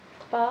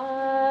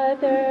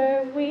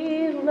Father,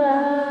 we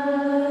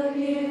love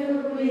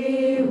you,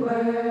 we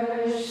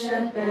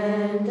worship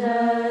and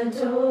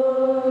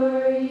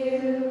adore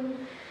you.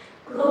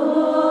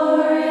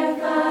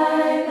 Glorify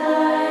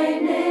thy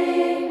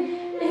name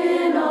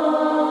in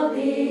all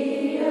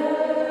the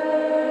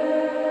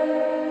earth.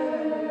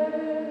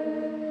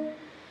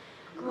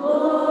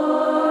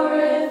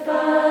 Glorify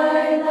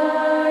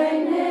thy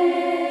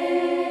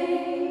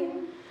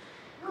name.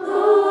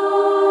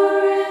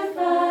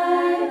 Glorify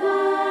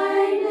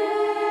thy name.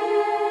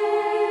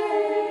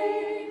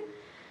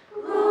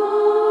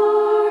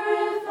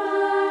 Glorify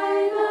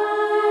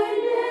thy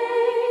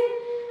name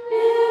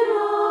in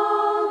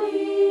all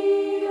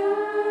the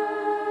earth.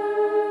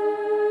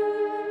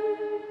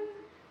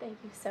 Thank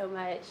you so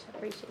much. I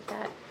appreciate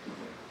that.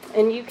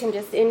 And you can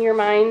just, in your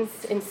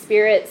minds and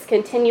spirits,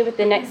 continue with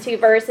the next two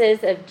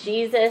verses of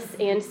Jesus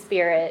and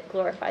Spirit.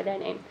 Glorify thy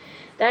name.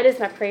 That is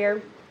my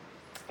prayer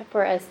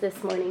for us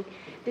this morning.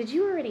 Did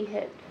you already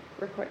hit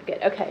record?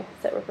 Good. Okay,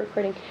 so we're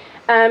recording.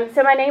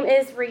 So my name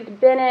is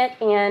Reed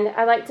Bennett, and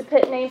I like to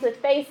put names with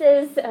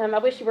faces. I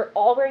wish you were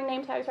all wearing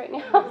name tags right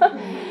now.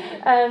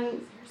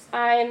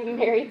 I'm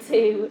married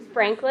to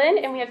Franklin,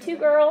 and we have two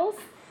girls,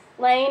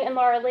 Lane and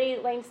Laura Lee.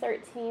 Lane's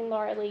 13,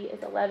 Laura Lee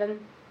is 11.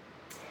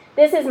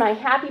 This is my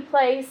happy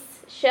place.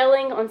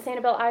 Shelling on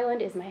Sanibel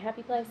Island is my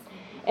happy place.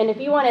 And if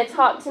you want to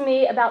talk to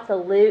me about the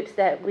loot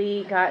that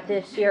we got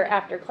this year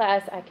after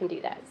class, I can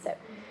do that. So,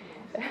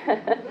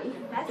 That's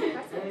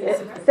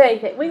impressive.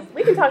 so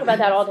we can talk about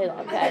that all day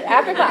long.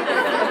 After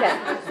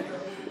class.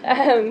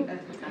 Okay.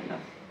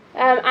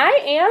 I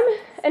am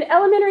an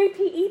elementary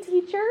PE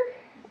teacher.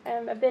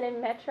 I've been in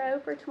Metro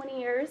for 20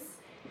 years.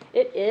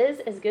 It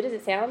is as good as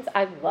it sounds.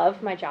 I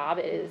love my job.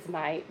 It is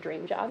my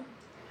dream job.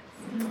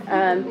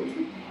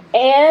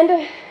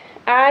 And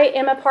I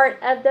am a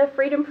part of the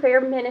Freedom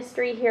Prayer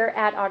Ministry here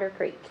at Otter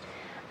Creek.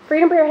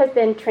 Freedom Prayer has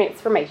been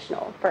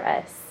transformational for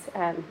us.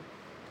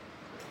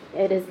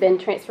 It has been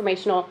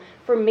transformational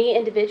for me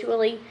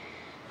individually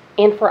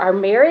and for our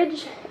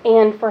marriage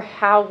and for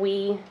how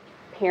we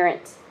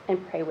parent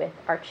and pray with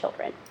our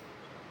children.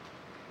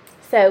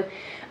 So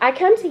I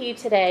come to you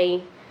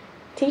today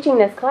teaching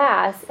this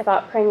class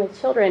about praying with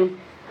children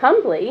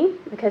humbly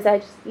because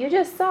you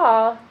just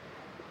saw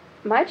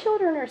my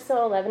children are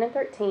still 11 and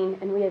 13,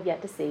 and we have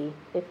yet to see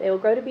if they will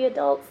grow to be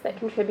adults that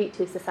contribute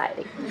to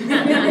society.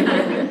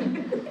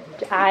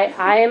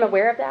 I am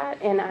aware of that,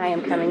 and I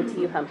am coming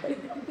to you humbly.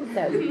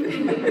 So,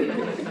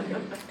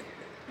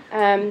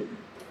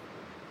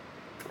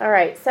 all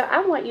right, so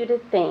I want you to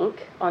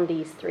think on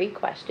these three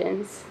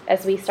questions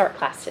as we start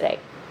class today.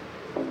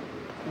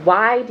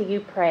 Why do you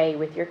pray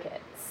with your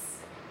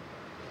kids?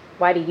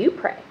 Why do you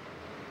pray?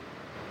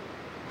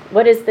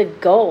 What is the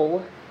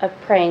goal of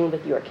praying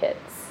with your kids?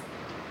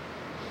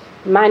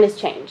 Mine has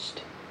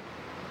changed.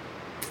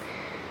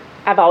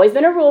 I've always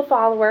been a rule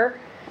follower.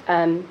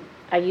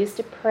 I used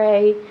to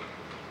pray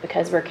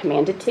because we're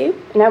commanded to,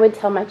 and I would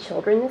tell my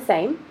children the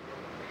same.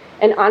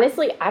 And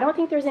honestly, I don't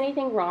think there's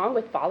anything wrong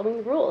with following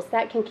the rules.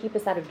 That can keep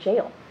us out of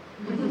jail.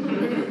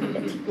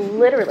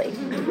 Literally,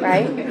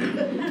 right?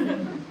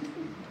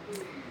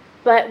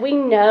 But we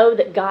know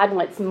that God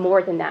wants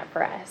more than that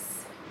for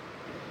us.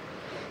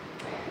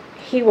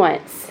 He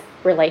wants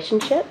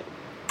relationship.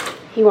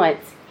 He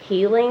wants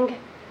healing.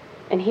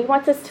 And he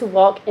wants us to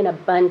walk in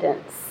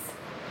abundance.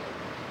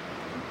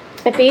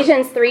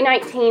 Ephesians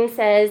 3:19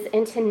 says,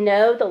 "And to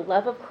know the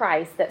love of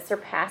Christ that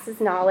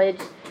surpasses knowledge,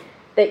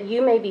 that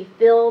you may be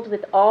filled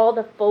with all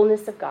the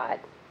fullness of God."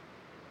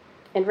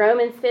 And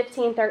Romans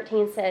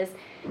 15:13 says,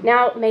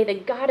 "Now may the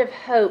God of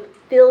hope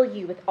fill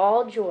you with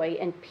all joy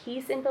and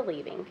peace in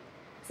believing,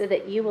 so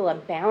that you will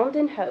abound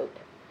in hope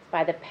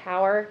by the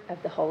power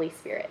of the Holy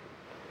Spirit."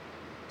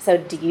 So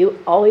do you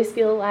always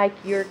feel like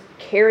you're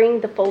carrying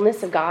the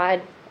fullness of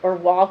God or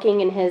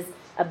walking in his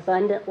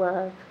abundant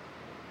love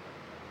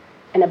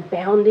and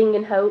abounding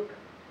in hope?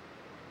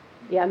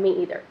 Yeah, me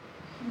either.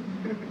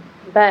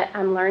 But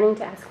I'm learning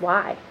to ask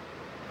why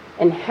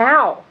and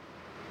how.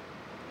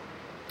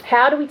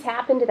 How do we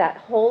tap into that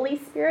Holy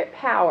Spirit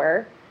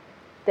power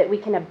that we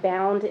can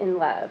abound in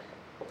love?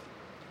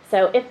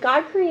 So if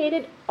God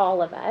created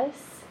all of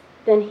us,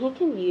 then he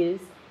can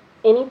use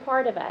any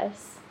part of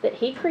us that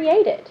he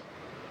created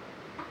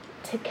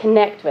to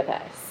connect with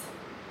us.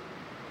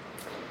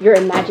 Your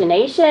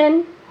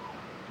imagination,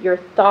 your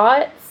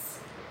thoughts,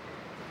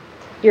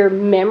 your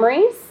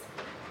memories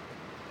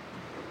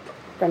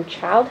from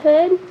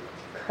childhood,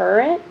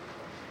 current,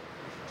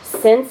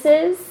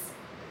 senses,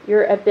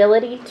 your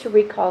ability to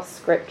recall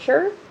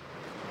scripture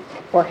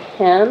or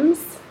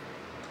hymns.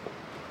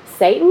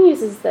 Satan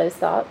uses those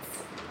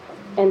thoughts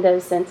and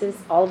those senses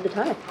all of the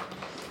time.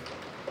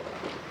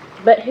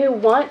 But who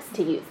wants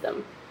to use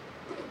them?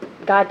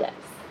 God does.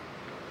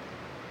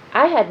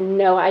 I had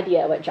no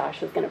idea what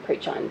Josh was going to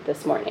preach on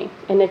this morning.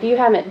 And if you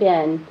haven't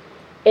been,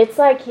 it's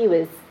like he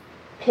was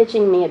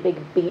pitching me a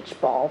big beach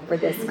ball for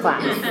this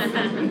class.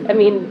 I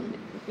mean,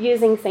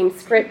 using same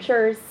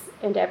scriptures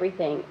and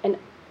everything. And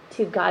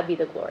to God be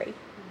the glory.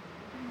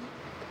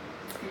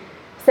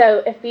 So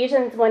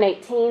Ephesians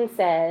 1:18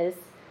 says,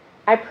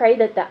 I pray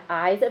that the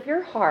eyes of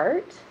your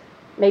heart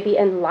may be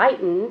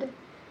enlightened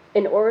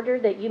in order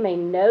that you may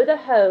know the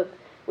hope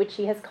which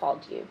he has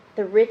called you,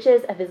 the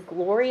riches of his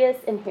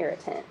glorious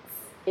inheritance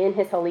in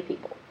his holy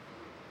people.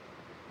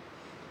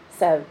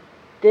 So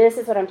this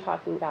is what I'm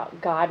talking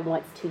about. God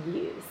wants to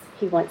use.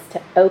 He wants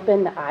to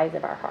open the eyes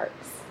of our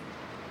hearts.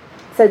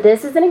 So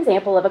this is an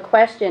example of a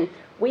question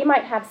we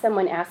might have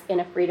someone ask in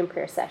a freedom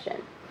prayer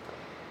session.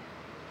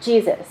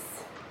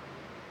 Jesus,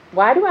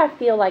 why do I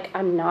feel like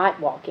I'm not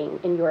walking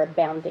in your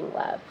abounding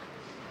love?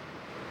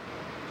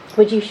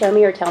 Would you show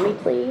me or tell me,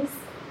 please?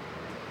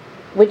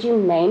 Would you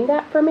name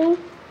that for me?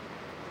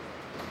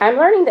 I'm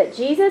learning that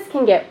Jesus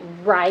can get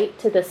right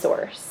to the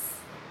source.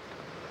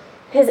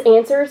 His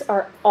answers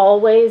are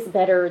always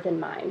better than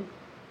mine.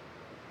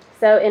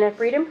 So in a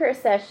freedom prayer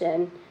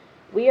session,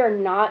 we are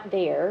not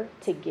there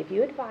to give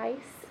you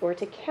advice or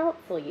to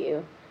counsel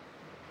you.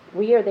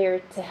 We are there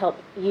to help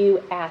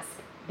you ask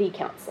the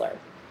counselor,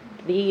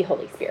 the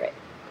Holy Spirit.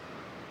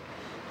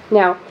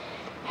 Now,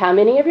 how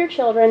many of your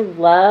children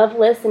love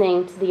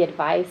listening to the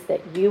advice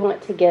that you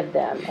want to give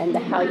them and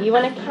how you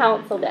want to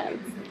counsel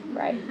them?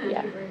 Right?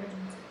 Yeah.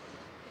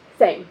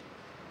 Same.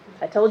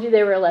 I told you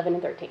they were 11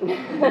 and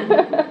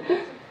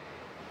 13.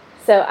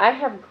 So I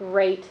have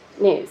great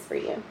news for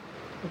you.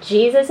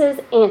 Jesus'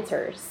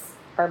 answers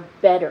are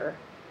better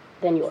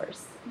than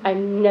yours. I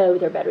know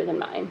they're better than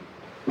mine.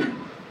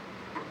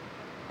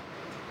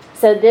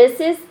 So this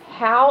is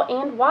how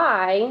and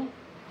why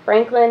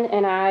Franklin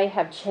and I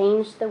have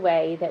changed the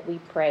way that we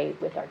pray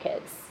with our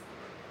kids.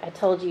 I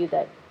told you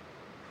that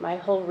my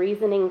whole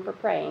reasoning for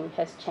praying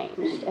has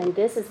changed, and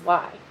this is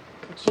why.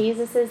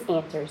 Jesus'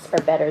 answers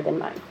are better than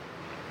mine.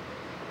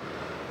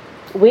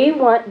 We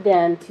want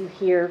them to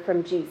hear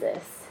from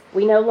Jesus.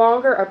 We no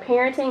longer are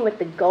parenting with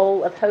the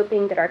goal of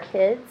hoping that our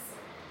kids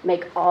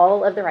make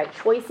all of the right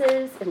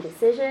choices and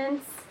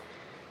decisions,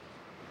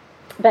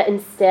 but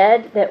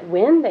instead that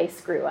when they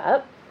screw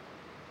up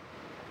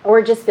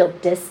or just feel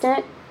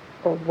distant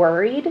or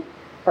worried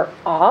or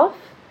off,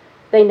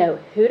 they know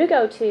who to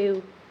go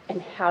to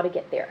and how to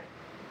get there.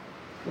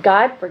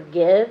 God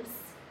forgives,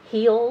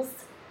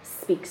 heals,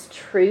 speaks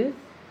truth,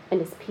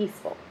 and is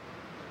peaceful.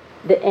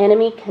 The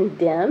enemy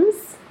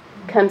condemns,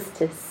 comes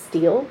to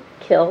steal,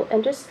 kill,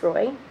 and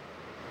destroy,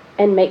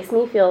 and makes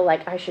me feel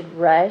like I should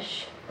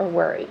rush or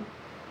worry.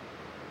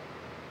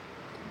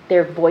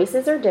 Their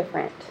voices are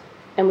different,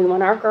 and we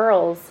want our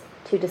girls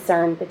to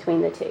discern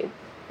between the two.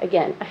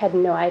 Again, I had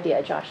no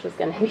idea Josh was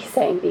going to be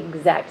saying the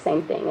exact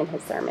same thing in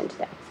his sermon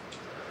today.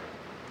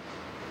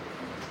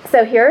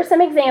 So here are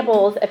some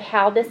examples of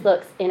how this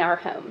looks in our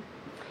home.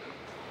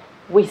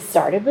 We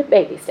started with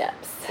baby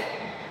steps.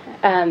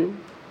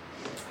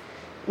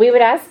 We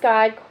would ask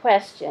God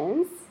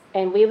questions,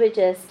 and we would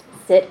just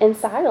sit in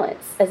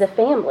silence as a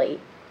family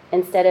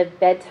instead of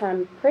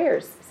bedtime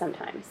prayers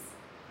sometimes.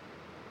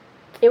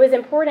 It was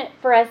important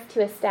for us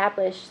to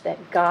establish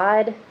that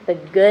God, the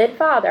good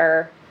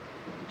Father,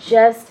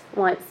 just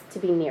wants to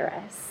be near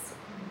us,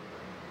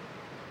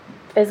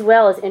 as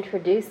well as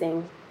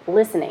introducing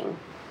listening,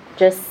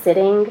 just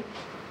sitting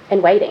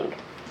and waiting.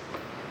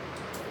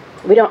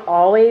 We don't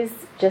always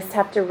just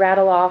have to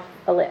rattle off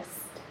a list.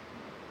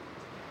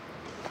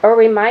 Or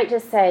we might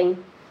just say,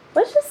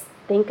 let's just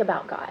think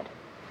about God.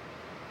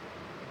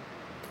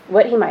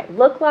 What he might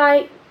look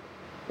like,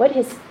 what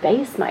his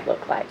face might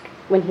look like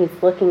when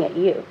he's looking at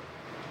you.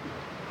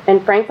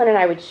 And Franklin and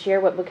I would share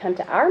what would come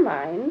to our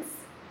minds,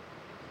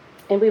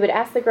 and we would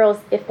ask the girls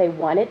if they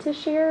wanted to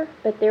share,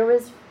 but there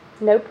was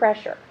no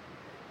pressure.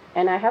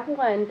 And I have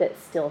one that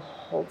still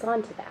holds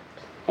on to that,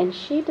 and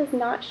she does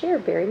not share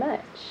very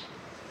much.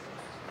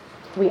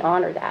 We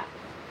honor that.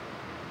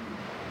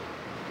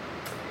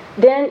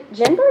 Then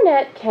Jen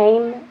Barnett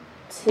came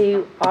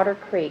to Otter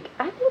Creek,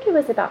 I think it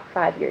was about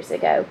 5 years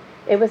ago.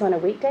 It was on a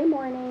weekday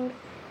morning,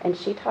 and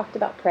she talked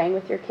about praying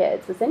with your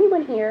kids. Was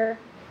anyone here?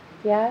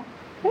 Yeah?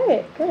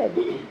 Good.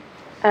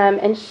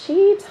 And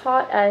she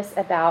taught us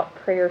about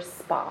prayer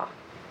spa.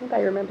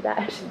 Anybody remember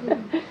that?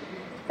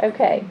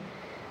 Okay.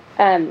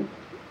 And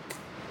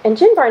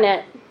Jen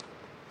Barnett,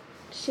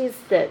 she's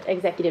the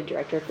executive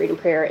director of Freedom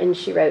Prayer, and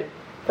she wrote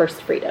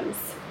First Freedoms.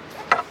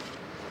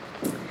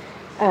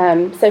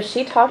 So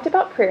she talked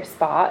about prayer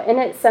spa, and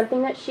it's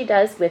something that she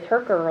does with her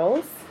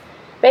girls.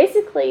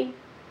 Basically,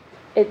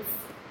 it's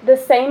the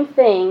same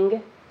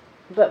thing,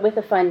 but with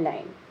a fun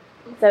name.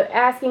 So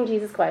asking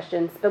Jesus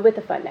questions, but with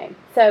a fun name.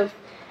 So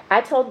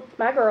I told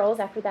my girls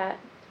after that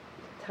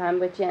time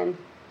with Jen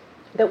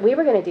that we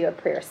were going to do a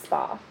prayer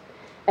spa.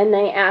 And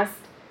they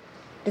asked,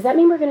 does that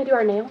mean we're going to do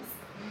our nails?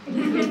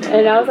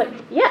 And I was like,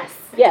 yes,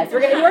 we're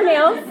going to do our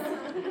nails.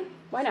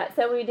 Why not?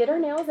 So we did our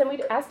nails and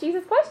we asked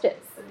Jesus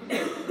questions.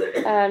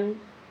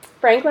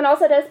 Franklin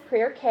also does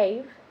prayer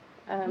cave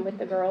with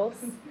the girls.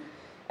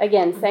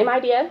 Again, same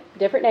idea,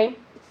 different name.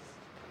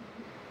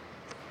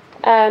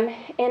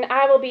 And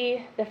I will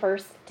be the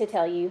first to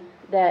tell you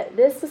that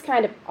this was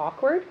kind of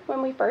awkward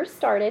when we first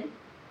started,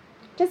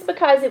 just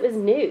because it was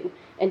new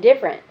and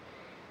different.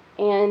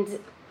 And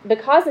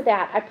because of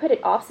that, I put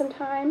it off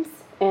sometimes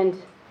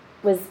and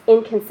was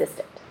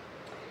inconsistent.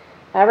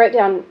 I wrote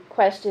down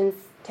questions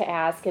to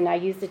ask, and I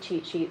used a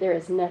cheat sheet. There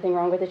is nothing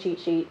wrong with a cheat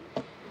sheet.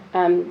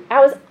 I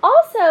was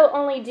also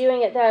only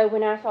doing it, though,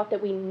 when I thought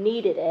that we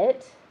needed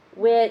it,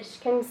 which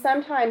can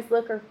sometimes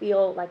look or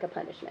feel like a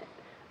punishment.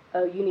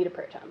 Oh, you need a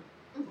prayer time,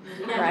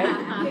 right?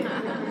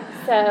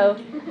 So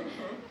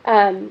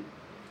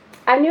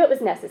I knew it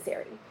was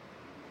necessary.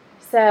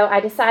 So I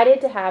decided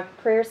to have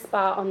prayer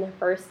spa on the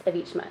first of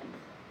each month.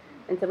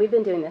 And so we've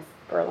been doing this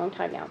for a long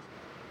time now.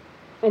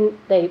 And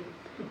they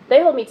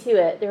hold me to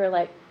it. They were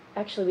like,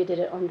 actually, we did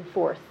it on the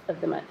 4th of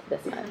the month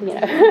this month, you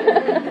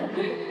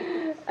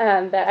know.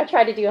 But I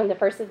tried to do on the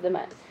 1st of the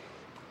month.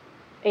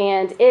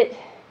 And it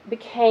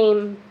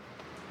became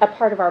a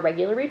part of our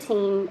regular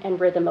routine and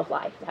rhythm of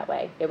life that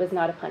way. It was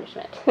not a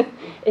punishment.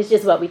 It's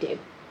just what we do,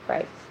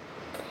 right?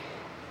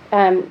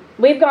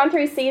 We've gone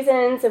through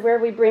seasons of where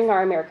we bring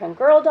our American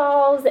Girl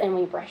dolls and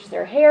we brush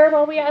their hair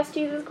while we ask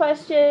Jesus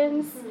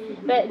questions.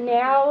 But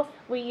now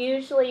we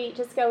usually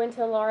just go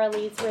into Laura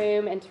Lee's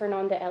room and turn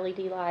on the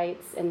LED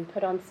lights and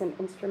put on some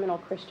instrumental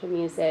Christian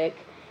music,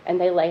 and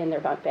they lay in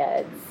their bunk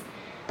beds.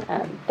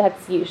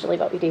 That's usually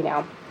what we do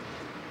now.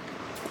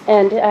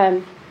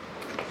 And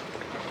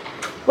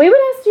we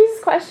would ask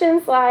Jesus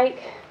questions like,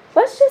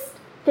 let's just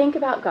think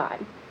about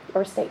God,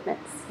 or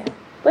statements. Yeah.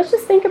 Let's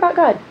just think about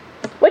God.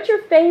 What's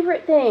your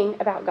favorite thing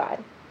about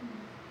God?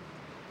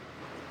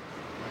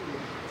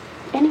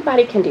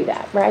 Anybody can do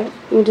that, right?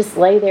 You can just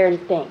lay there and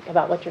think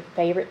about what your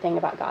favorite thing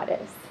about God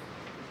is.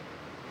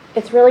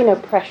 It's really no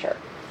pressure.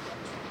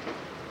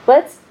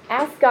 Let's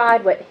ask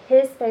God what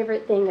His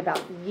favorite thing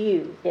about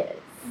you is.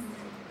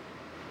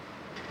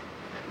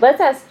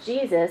 Let's ask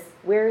Jesus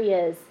where He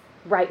is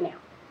right now.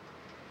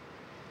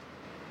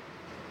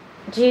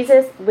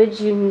 Jesus, would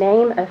you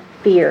name a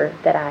fear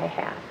that I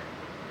have?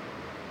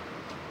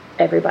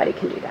 Everybody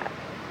can do that.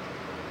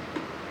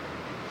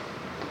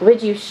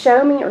 Would you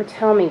show me or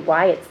tell me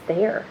why it's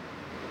there?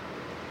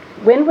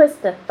 When was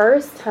the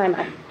first time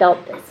I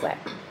felt this way?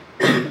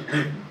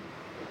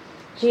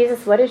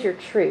 Jesus, what is your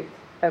truth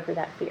over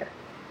that fear?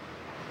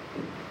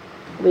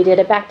 We did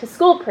a back to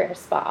school prayer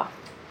spa.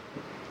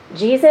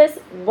 Jesus,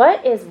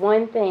 what is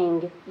one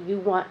thing you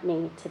want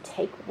me to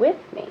take with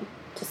me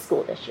to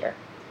school this year?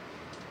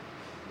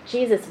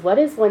 Jesus, what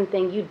is one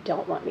thing you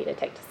don't want me to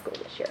take to school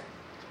this year?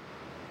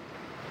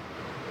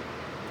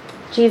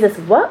 Jesus,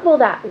 what will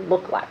that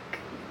look like?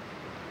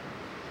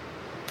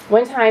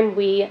 One time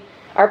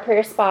our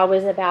prayer spa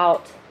was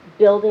about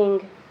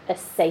building a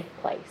safe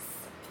place.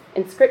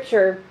 In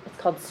Scripture, it's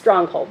called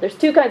stronghold. There's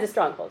two kinds of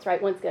strongholds,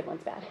 right? One's good,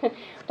 one's bad. We're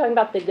talking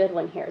about the good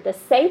one here. The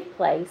safe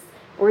place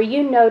where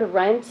you know to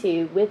run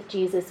to with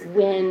Jesus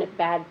when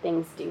bad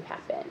things do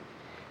happen.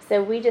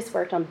 So we just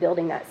worked on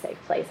building that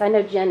safe place. I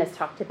know Jen has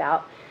talked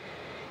about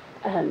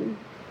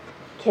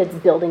kids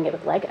building it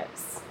with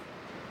Legos.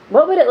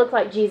 What would it look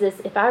like,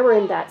 Jesus, if I were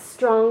in that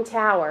strong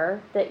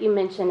tower that you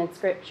mentioned in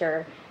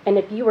Scripture, and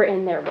if you were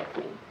in there with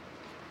me?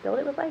 Build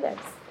it with Legos.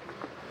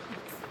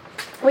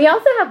 We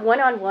also have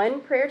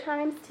one-on-one prayer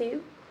times,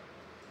 too.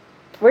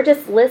 We're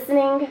just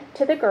listening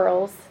to the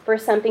girls for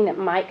something that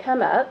might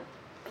come up,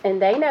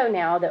 and they know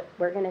now that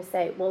we're going to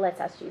say, well,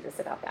 let's ask Jesus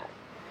about that.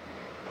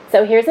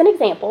 So here's an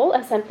example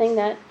of something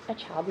that a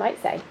child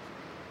might say.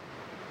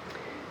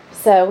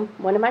 So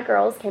one of my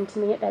girls came to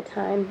me at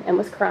bedtime and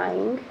was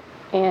crying.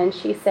 And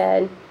she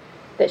said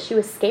that she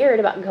was scared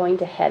about going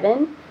to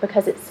heaven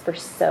because it's for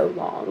so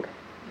long.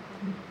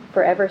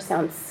 Forever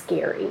sounds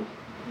scary.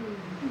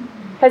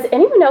 Has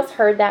anyone else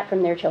heard that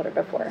from their children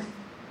before?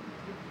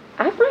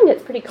 I find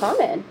it's pretty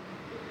common.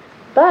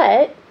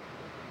 But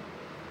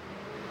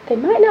they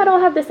might not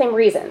all have the same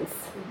reasons.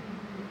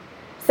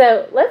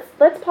 So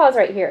let's pause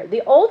right here.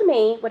 The old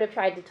me would have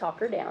tried to talk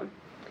her down.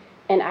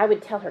 And I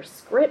would tell her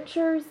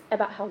scriptures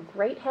about how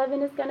great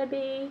heaven is going to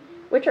be,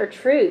 which are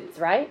truths,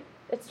 right?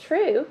 It's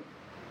true,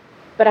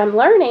 but I'm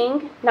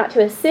learning not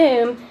to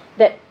assume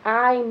that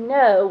I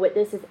know what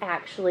this is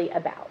actually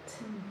about.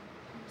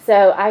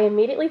 So I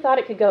immediately thought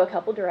it could go a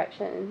couple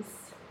directions.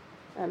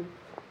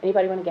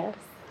 Anybody want to guess?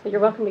 You're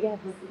welcome to guess.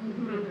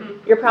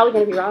 You're probably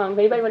going to be wrong,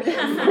 but anybody want to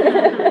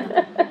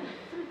guess?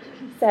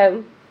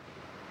 So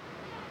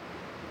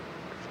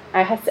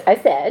I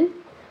said,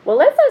 well,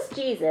 let's ask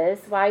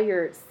Jesus why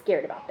you're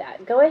scared about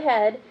that. Go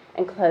ahead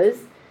and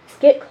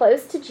get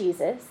close to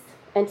Jesus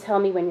and tell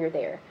me when you're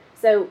there.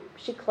 So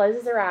she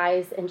closes her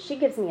eyes, and she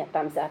gives me a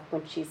thumbs up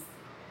when she's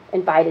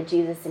invited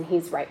Jesus, and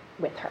he's right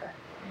with her.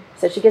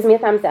 So she gives me a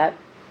thumbs up,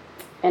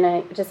 and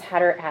I just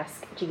had her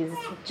ask Jesus,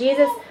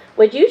 Jesus,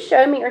 would you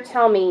show me or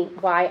tell me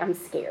why I'm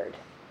scared?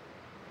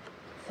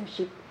 So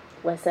she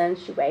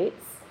listens, she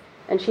waits,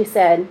 and she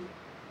said,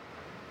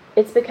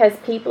 it's because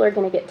people are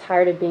going to get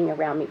tired of being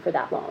around me for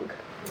that long.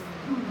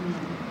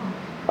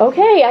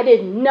 Okay, I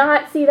did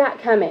not see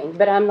that coming,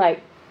 but I'm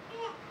like,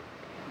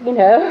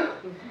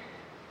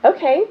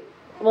 okay.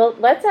 Well,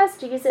 let's ask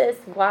Jesus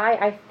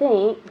why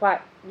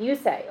you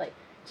say, like,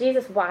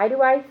 Jesus, why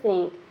do I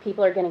think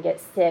people are going to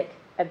get sick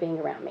of being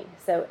around me?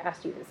 So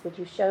ask Jesus, would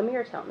you show me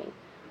or tell me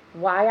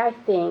why I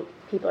think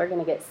people are going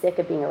to get sick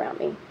of being around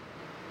me.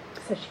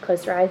 So she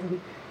closed her eyes and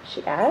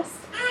she asked.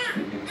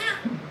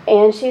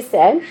 And she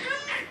said,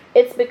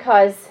 it's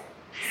because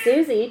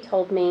Susie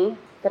told me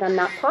that I'm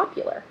not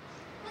popular.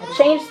 I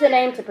changed the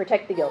name to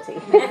protect the guilty.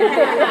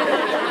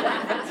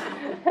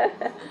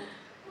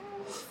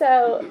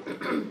 So,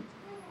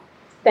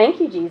 thank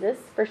you, Jesus,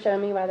 for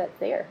showing me why that's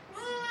there,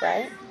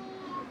 right?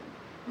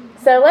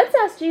 So let's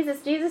ask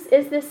Jesus, Jesus,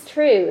 is this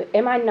true?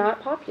 Am I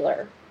not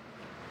popular?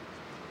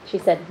 She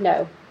said,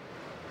 no.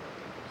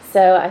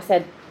 So I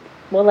said,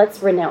 well,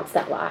 let's renounce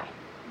that lie.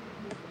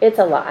 It's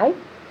a lie.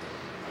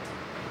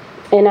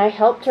 And I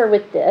helped her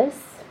with this.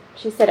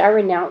 She said, I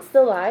renounce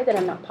the lie that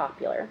I'm not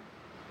popular.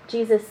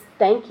 Jesus,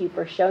 thank you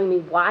for showing me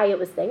why it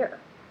was there.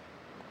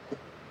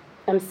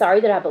 I'm sorry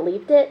that I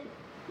believed it.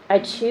 I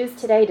choose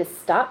today to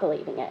stop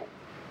believing it.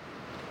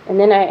 And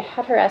then I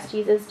had her ask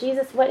Jesus,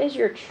 Jesus, what is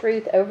your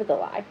truth over the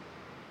lie?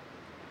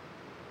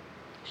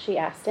 She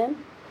asked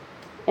him.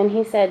 And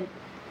he said,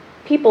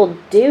 people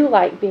do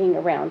like being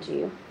around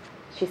you.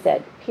 She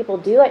said, people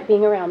do like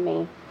being around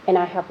me, and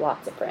I have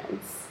lots of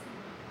friends.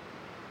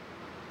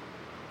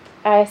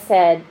 I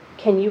said,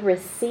 can you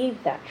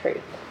receive that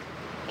truth?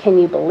 Can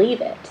you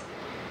believe it?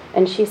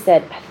 And she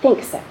said, I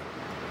think so.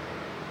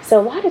 So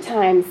a lot of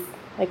times,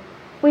 like,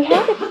 we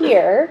have it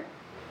here,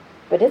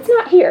 but it's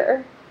not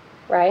here,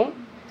 right?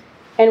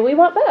 And we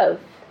want both.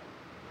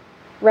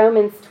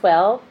 Romans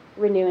 12,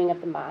 renewing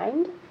of the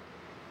mind.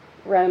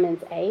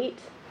 Romans 8,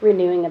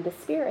 renewing of the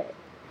spirit.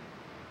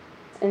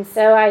 And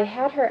so I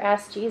had her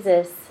ask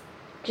Jesus,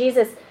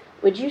 Jesus,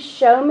 would you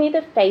show me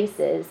the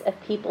faces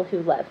of people who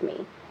love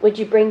me? Would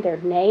you bring their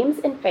names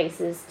and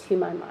faces to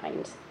my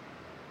mind?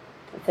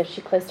 And so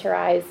she closed her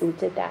eyes and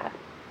did that.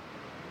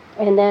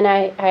 And then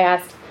I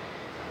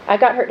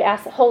got her to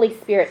ask the Holy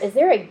Spirit, is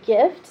there a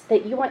gift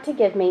that you want to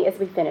give me as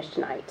we finish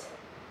tonight?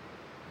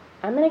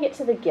 I'm going to get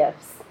to the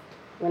gifts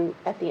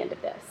at the end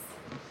of this.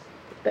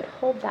 But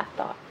hold that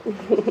thought.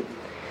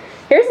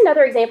 Here's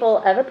another example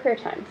of a prayer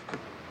time.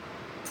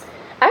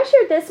 I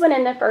shared this one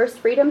in the first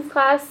Freedoms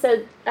class.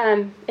 So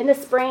in the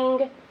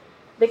spring,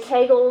 the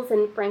Kegels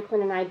and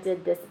Franklin and I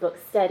did this book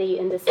study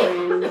in this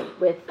room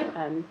with,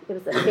 it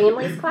was a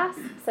families class.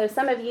 So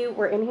some of you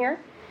were in here.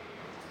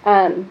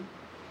 And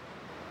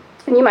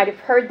you might have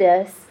heard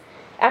this.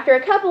 After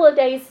a couple of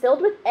days filled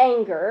with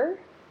anger,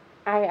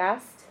 I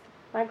asked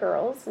one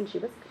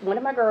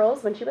of my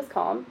girls, when she was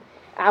calm,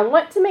 I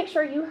want to make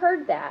sure you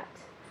heard that.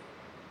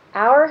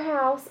 Our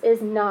house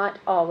is not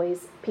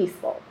always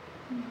peaceful.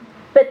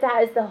 But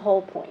that is the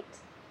whole point.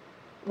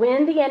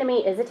 When the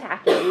enemy is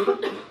attacking,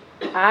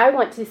 I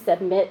want to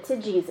submit to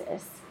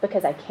Jesus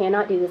because I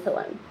cannot do this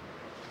alone.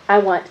 I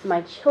want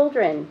my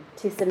children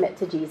to submit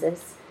to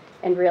Jesus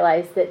and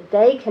realize that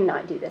they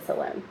cannot do this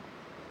alone.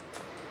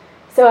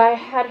 So I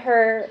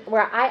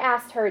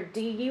asked her,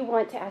 do you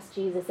want to ask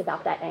Jesus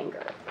about that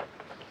anger?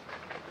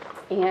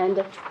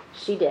 And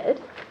she did.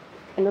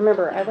 And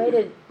remember, I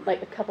waited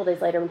like a couple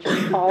days later when she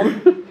was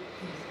calm.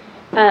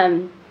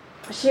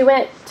 She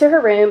went to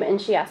her room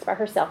and she asked by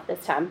herself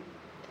this time.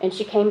 And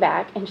she came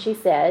back and she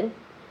said,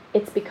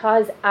 it's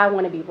because I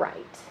want to be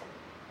right.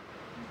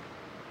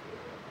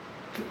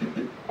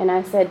 And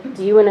I said,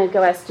 do you want to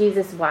go ask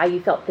Jesus why you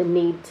felt the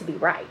need to be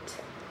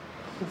right?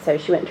 And so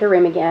she went to her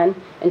room again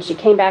and she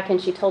came back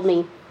and she told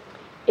me,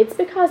 it's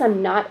because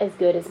I'm not as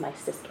good as my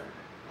sister.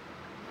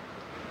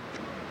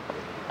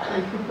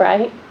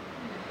 Right?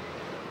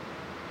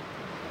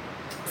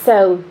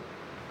 So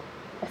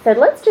I said,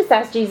 let's just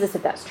ask Jesus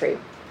if that's true.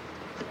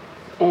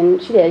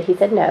 And she did. He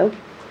said no.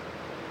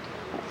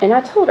 And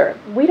I told her,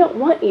 we don't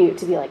want you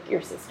to be like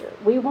your sister.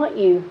 We want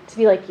you to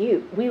be like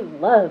you. We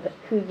love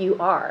who you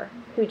are,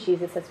 who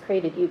Jesus has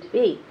created you to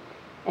be.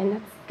 And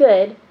that's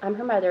good. I'm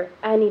her mother.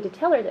 I need to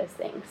tell her those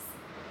things.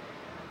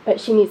 But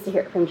she needs to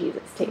hear it from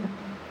Jesus too,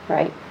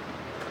 right?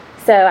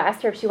 So I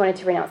asked her if she wanted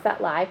to renounce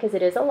that lie, because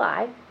it is a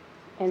lie.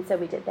 And so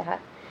we did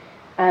that.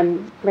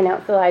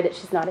 Renounce the lie that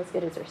she's not as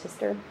good as her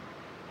sister.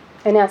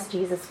 And ask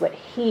Jesus what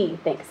he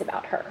thinks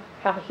about her,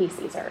 how he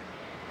sees her.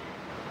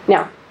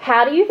 Now,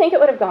 how do you think it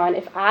would have gone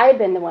if I had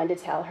been the one to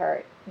tell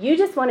her, you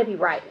just want to be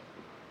right.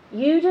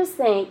 You just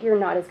think you're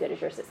not as good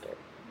as your sister?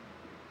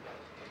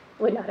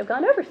 Would not have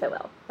gone over so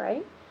well,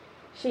 right?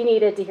 She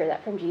needed to hear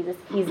that from Jesus.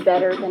 He's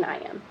better than I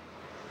am.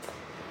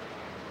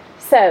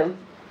 So,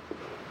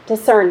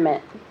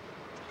 discernment.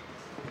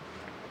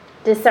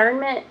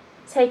 Discernment,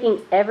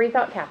 taking every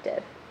thought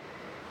captive.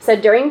 So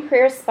during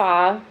Prayer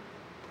Spa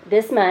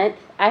this month,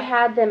 I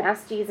had them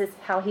ask Jesus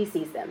how he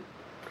sees them.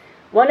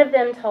 One of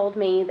them told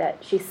me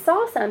that she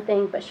saw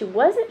something, but she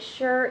wasn't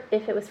sure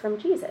if it was from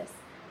Jesus.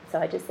 So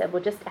I just said,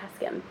 well, just ask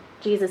him.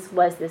 Jesus,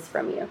 was this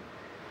from you?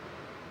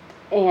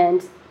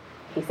 And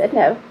he said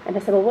no. And I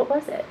said, well, what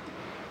was it?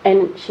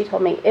 And she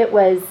told me it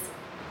was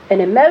an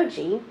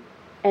emoji,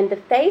 and the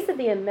face of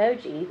the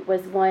emoji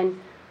was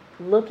one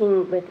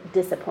looking with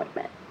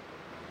disappointment.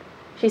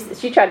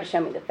 She tried to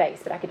show me the face,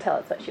 but I could tell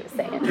that's what she was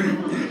saying.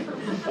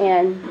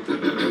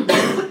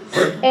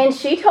 And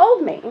she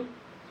told me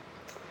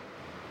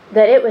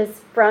that it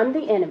was from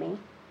the enemy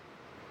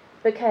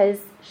because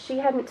she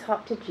hadn't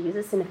talked to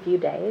Jesus in a few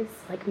days,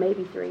 like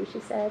maybe 3, she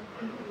said.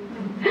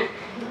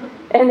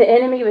 And the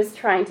enemy was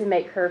trying to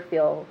make her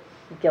feel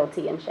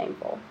guilty and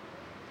shameful.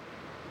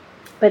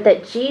 But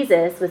that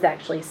Jesus was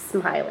actually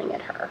smiling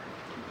at her.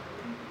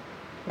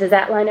 Does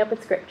that line up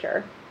with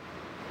Scripture?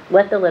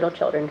 Let the little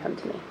children come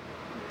to me.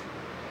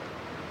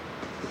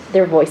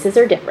 Their voices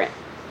are different.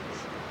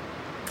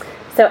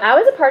 So I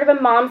was a part of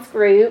a mom's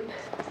group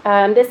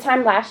this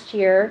time last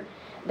year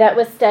that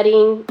was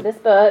studying this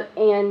book,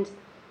 and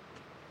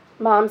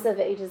moms of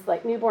ages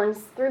like newborns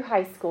through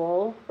high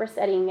school were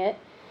studying it.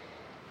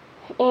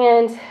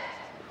 And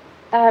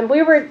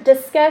we were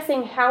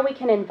discussing how we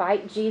can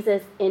invite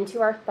Jesus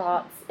into our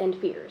thoughts and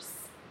fears.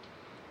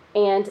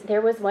 And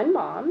there was one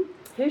mom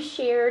who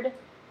shared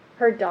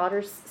her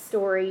daughter's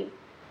story.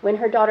 When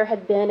her daughter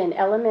had been in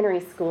elementary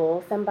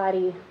school,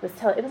 somebody was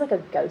telling, it was like a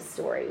ghost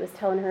story, was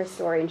telling her a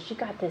story, and she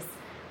got this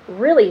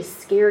really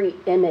scary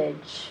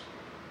image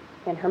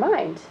in her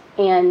mind.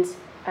 And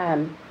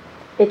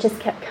it just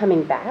kept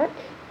coming back,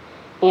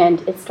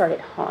 and it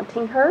started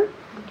haunting her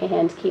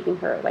and keeping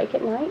her awake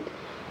at night.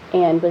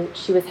 And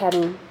she was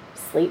having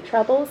sleep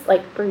troubles,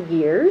 like for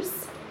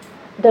years.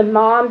 The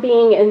mom,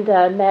 being in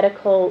the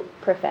medical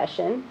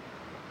profession,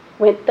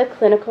 went the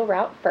clinical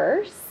route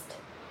first.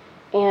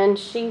 And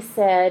she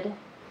said,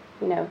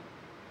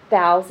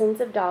 thousands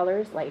of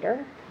dollars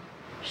later,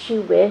 she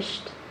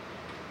wished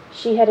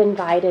she had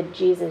invited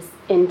Jesus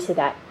into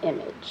that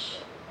image.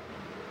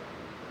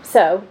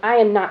 So I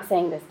am not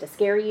saying this to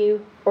scare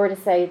you or to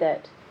say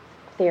that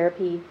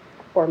therapy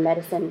or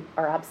medicine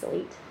are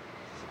obsolete.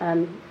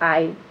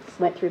 I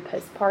went through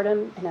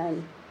postpartum, and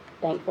I'm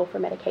thankful for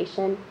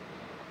medication.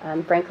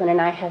 Franklin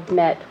and I have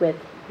met with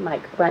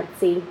Mike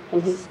Runcie,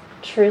 and he's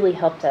truly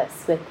helped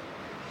us with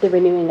the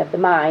renewing of the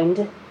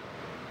mind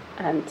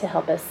to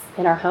help us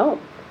in our home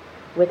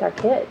with our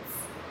kids.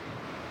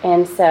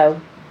 And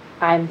so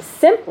I'm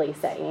simply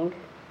saying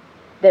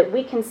that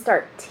we can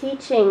start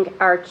teaching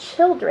our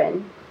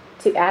children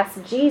to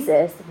ask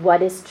Jesus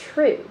what is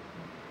true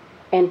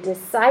and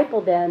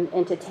disciple them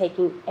into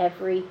taking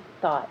every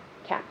thought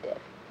captive.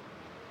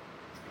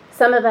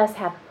 Some of us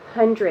have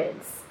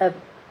hundreds of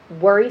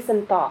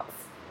worrisome thoughts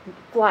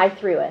fly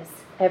through us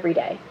every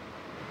day.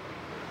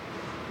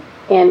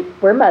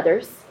 And we're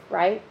mothers,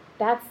 right?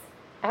 That's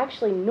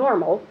actually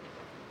normal.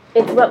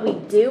 It's what we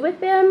do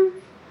with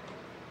them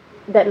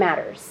that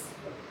matters.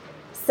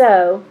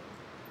 So,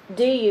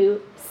 do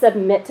you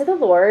submit to the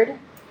Lord,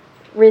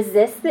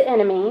 resist the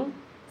enemy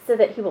so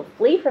that he will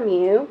flee from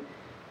you,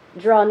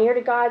 draw near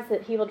to God so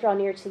that he will draw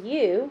near to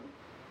you?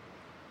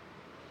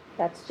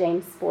 That's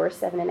James 4,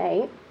 7, and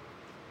 8.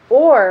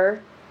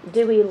 Or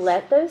do we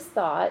let those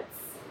thoughts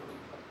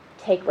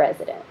take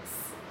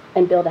residence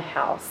and build a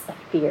house of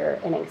fear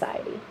and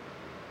anxiety?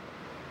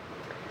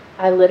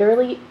 I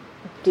literally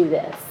do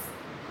this.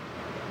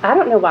 I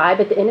don't know why,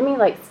 but the enemy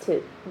likes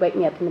to wake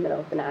me up in the middle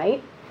of the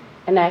night,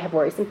 and I have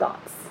worrisome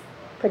thoughts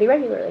pretty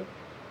regularly.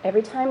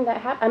 Every time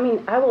that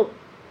happens, I will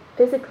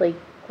physically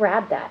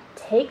grab that,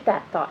 take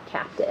that thought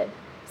captive,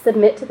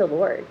 submit to the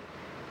Lord.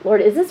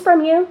 Lord, is this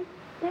from you?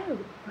 No.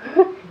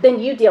 Then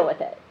you deal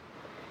with it.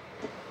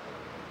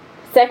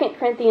 2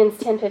 Corinthians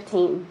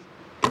 10:15.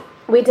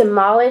 We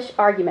demolish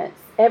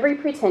arguments, every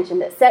pretension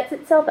that sets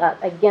itself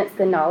up against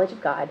the knowledge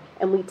of God,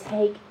 and we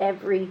take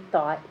every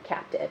thought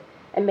captive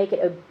and make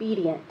it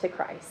obedient to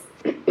Christ.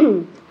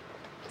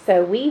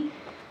 So we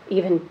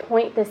even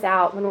point this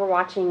out when we're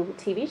watching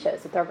TV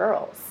shows with our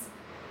girls.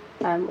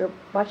 We're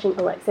watching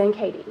Alexa and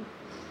Katie.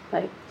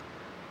 Like,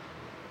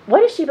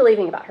 what is she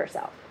believing about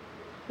herself?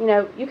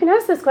 You can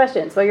ask those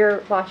questions while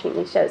you're watching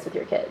these shows with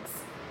your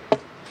kids.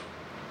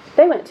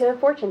 They went to a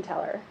fortune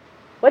teller.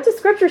 What does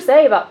Scripture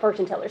say about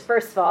fortune tellers?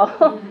 First of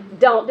all,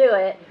 don't do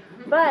it.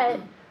 But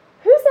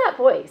who's that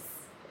voice?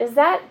 Is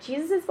that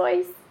Jesus'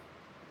 voice?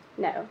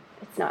 No,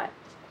 it's not.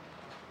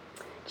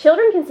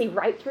 Children can see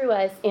right through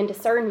us, and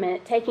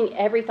discernment, taking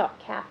every thought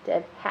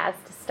captive, has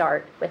to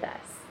start with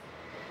us.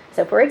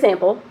 So, for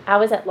example, I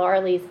was at Laura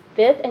Lee's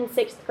 5th and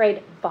 6th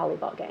grade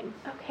volleyball game.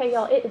 Okay,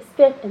 y'all, it is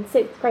 5th and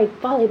 6th grade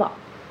volleyball.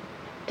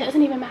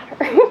 Doesn't even matter.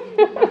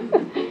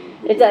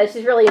 It does.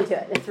 She's really into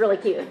it. It's really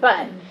cute.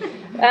 But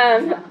I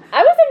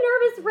was a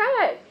nervous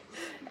wreck.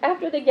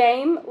 After the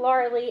game,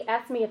 Laura Lee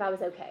asked me if I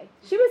was okay.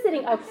 She was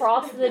sitting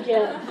across the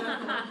gym.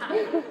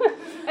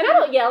 And I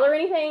don't yell or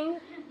anything.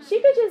 She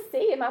could just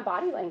see in my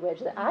body language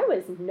that I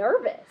was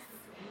nervous.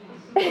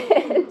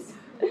 And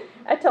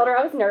I told her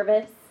I was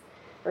nervous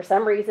for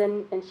some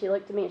reason, and she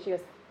looked at me and she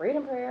goes, "Read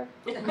a prayer."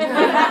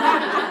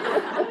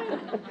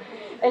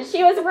 And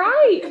she was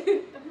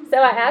right. So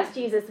I asked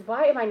Jesus,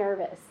 "Why am I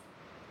nervous?"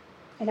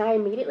 And I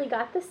immediately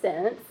got the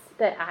sense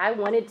that I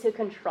wanted to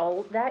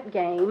control that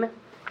game,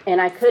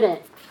 and I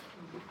couldn't.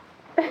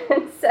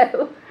 And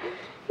so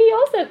he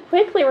also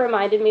quickly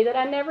reminded me that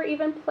I never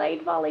even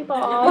played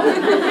volleyball.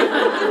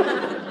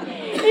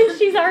 And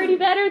she's already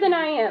better than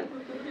I am.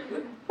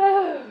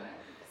 Oh.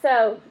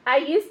 So I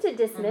used to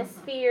dismiss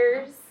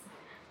fears,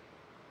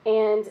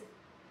 and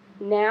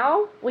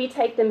now we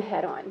take them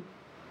head on.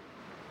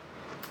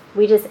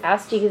 We just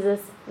ask Jesus,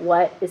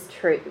 what is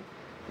true?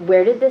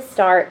 Where did this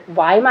start?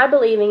 Why am I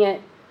believing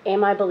it?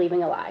 Am I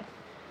believing a lie?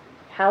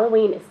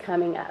 Halloween is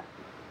coming up.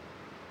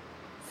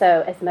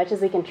 So as much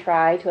as we can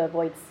try to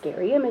avoid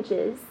scary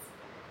images,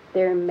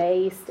 there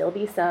may still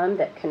be some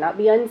that cannot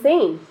be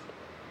unseen.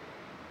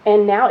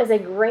 And now is a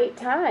great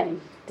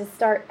time to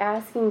start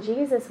asking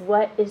Jesus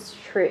what is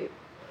true.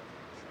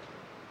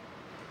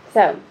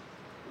 So,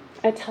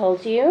 I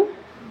told you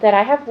that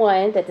I have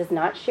one that does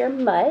not share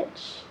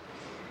much,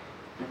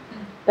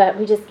 but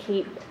we just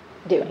keep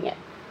doing it.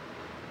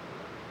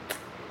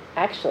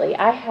 Actually,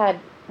 I had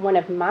one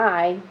of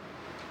my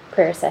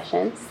prayer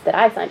sessions that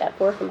I signed up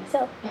for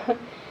myself.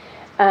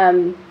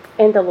 And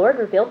the Lord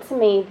revealed to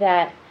me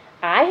that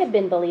I had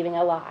been believing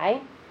a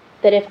lie,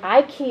 that if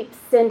I keep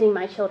sending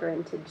my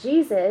children to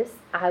Jesus,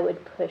 I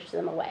would push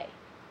them away.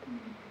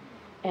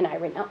 And I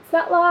renounced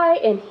that lie,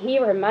 and he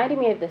reminded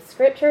me of the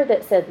scripture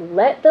that said,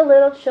 let the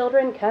little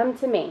children come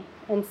to me.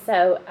 And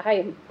so I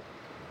am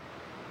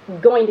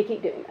going to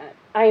keep doing that.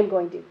 I am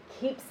going to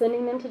keep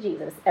sending them to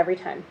Jesus every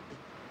time.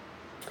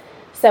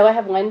 So I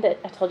have one that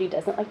I told you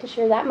doesn't like to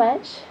share that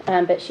much,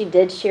 but she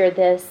did share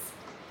this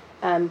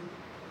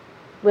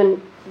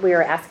when we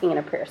were asking in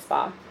a prayer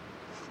spa.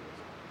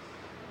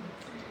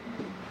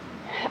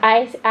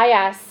 I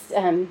asked,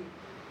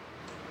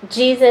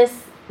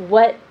 Jesus,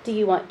 what do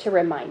you want to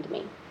remind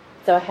me?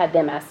 So I had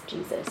them ask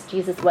Jesus,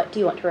 Jesus, what do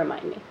you want to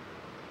remind me?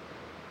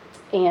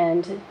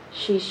 And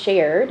she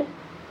shared,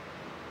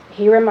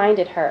 he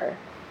reminded her,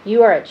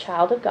 you are a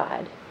child of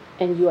God,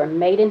 and you are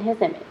made in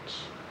his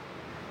image.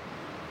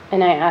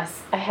 And I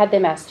had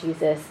them ask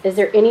Jesus, is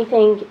there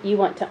anything you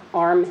want to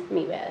arm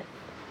me with?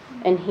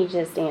 And he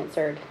just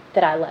answered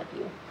that I love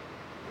you.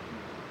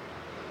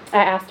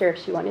 I asked her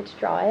if she wanted to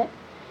draw it,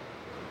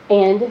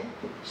 and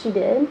she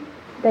did.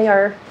 They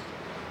are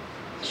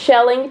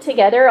shelling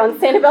together on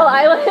Sanibel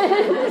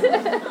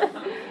Island.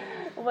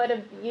 What a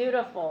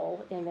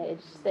beautiful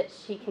image that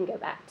she can go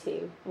back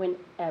to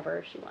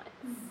whenever she wants.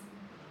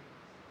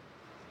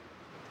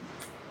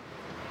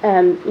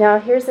 Now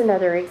here's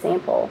another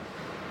example.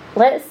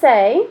 Let's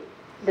say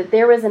that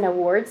there was an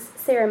awards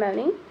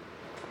ceremony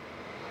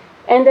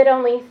and that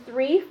only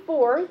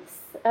 3/4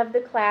 of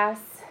the class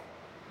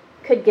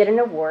could get an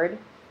award,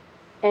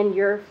 and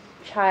your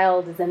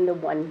child is in the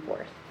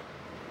 1/4.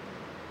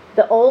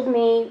 The old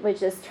me would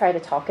just try to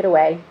talk it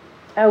away.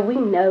 Oh, we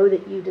know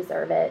that you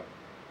deserve it,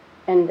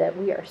 and that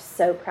we are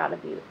so proud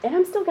of you. And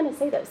I'm still going to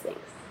say those things.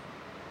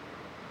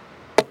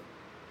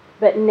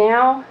 But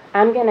now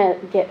I'm going to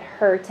get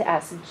her to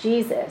ask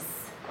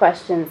Jesus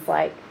questions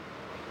like,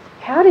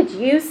 how did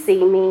you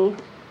see me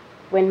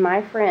when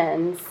my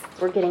friends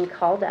were getting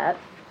called up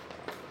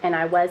and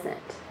I wasn't?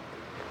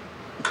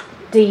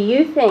 Do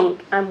you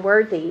think I'm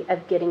worthy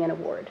of getting an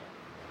award?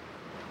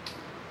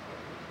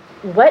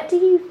 What do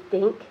you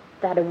think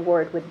that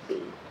award would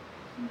be?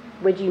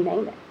 Would you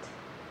name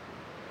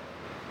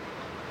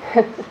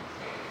it?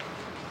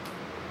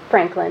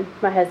 Franklin,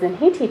 my husband,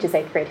 he teaches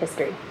 8th grade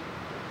history.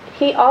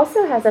 He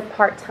also has a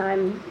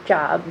part-time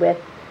job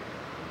with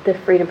the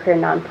Freedom Prayer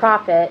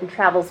nonprofit and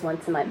travels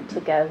once a month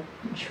to go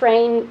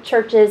train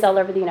churches all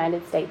over the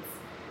United States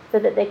so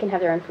that they can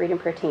have their own Freedom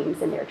Prayer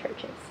teams in their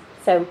churches.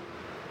 So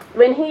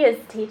when he is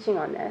teaching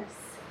on this,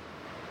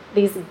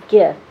 these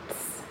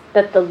gifts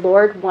that the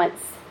Lord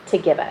wants to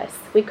give us,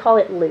 we call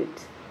it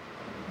loot.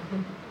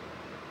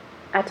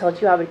 I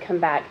told you I would come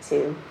back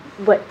to,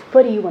 what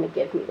do you want to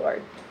give me,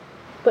 Lord?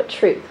 What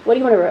truth? What do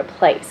you want to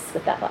replace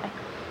with that lie?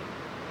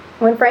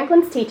 When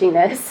Franklin's teaching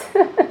this,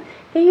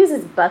 he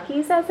uses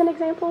Buc-ee's as an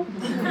example.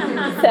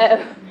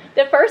 So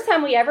the first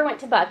time we ever went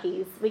to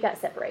Buc-ee's, we got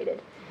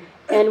separated.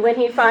 And when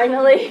he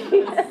finally,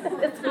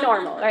 it's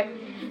normal, right?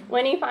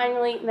 When he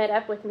finally met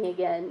up with me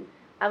again,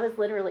 I was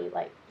literally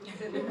like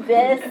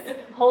this,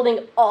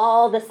 holding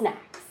all the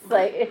snacks.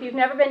 Like, if you've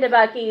never been to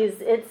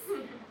Buc-ee's, it's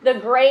the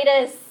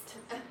greatest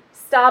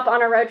stop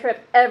on a road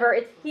trip ever.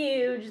 It's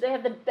huge. They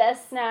have the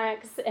best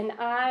snacks, and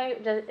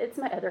it's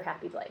my other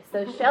happy place.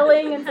 So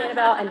Shelling and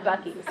Sanibel and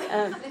Buc-ee's.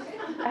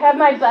 I have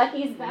my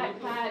Buc-ee's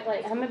backpack.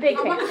 Like, I'm a big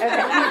fan. Okay.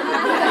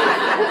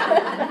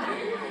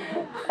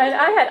 And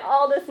I had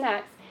all the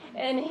snacks,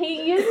 and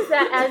he uses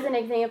that as an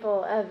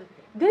example of,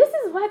 this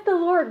is what the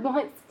Lord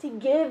wants to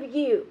give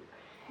you.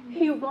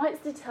 He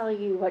wants to tell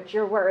you what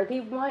you're worth.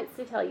 He wants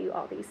to tell you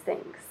all these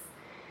things.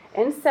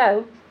 And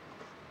so,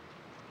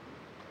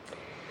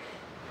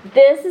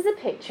 this is a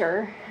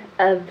picture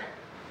of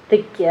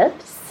the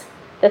gifts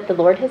that the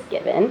Lord has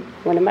given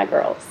one of my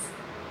girls.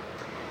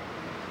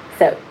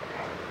 So,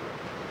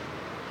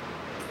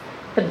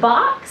 the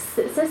box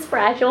that says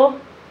fragile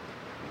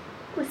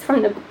was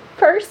from the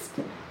first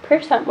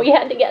prayer time we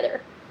had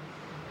together.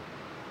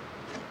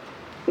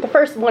 The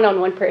first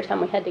one-on-one prayer time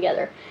we had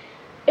together.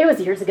 It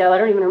was years ago. I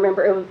don't even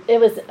remember. It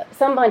was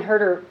someone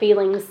hurt her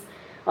feelings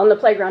on the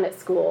playground at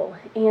school.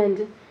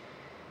 And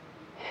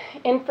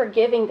in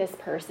forgiving this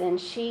person,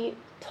 she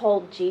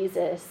told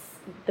Jesus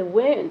the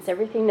wounds,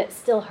 everything that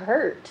still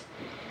hurt.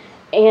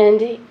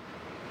 And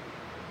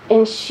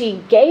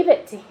she gave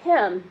it to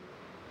him.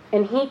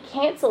 And he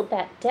canceled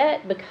that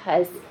debt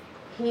because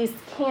he's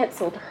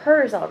canceled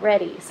hers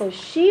already. So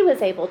she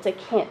was able to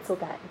cancel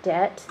that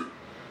debt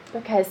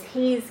because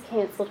he's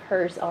canceled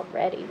hers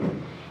already.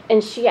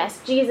 And she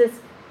asked Jesus,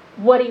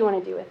 what do you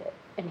want to do with it?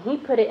 And he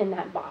put it in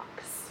that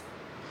box.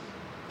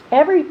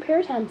 Every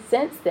prayer time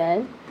since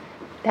then,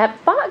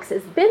 that box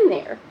has been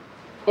there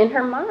in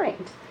her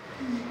mind.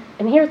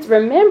 And here's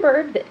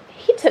remembered that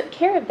he took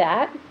care of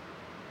that.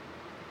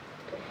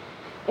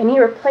 And he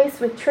replaced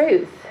with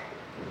truth.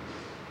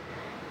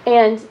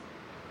 And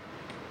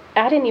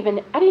I didn't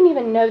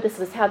even know this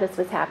was how this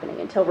was happening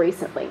until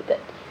recently. That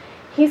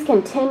he's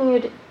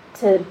continued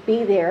to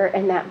be there,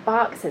 and that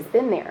box has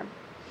been there.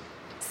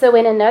 So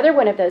in another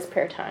one of those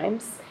prayer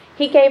times,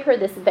 he gave her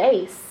this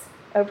vase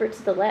over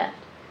to the left.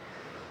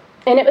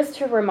 And it was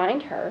to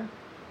remind her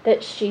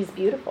that she's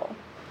beautiful.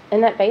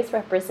 And that vase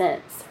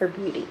represents her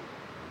beauty.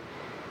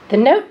 The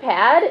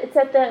notepad, it's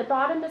at the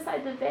bottom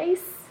beside the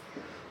vase.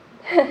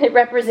 It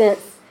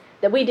represents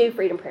that we do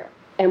freedom prayer.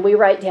 And we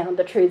write down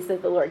the truths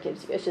that the Lord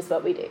gives you. It's just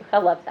what we do. I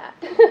love that.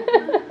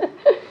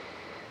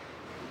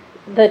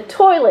 The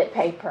toilet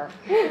paper.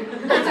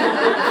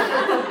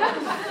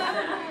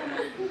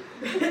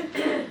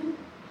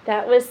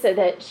 That was so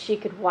that she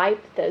could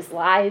wipe those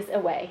lies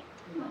away.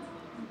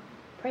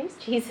 Praise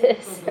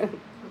Jesus.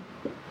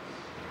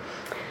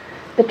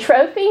 The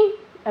trophy,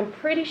 I'm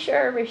pretty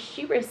sure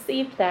she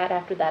received that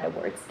after that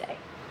awards day.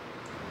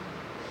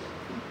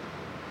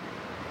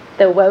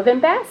 The woven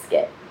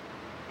basket.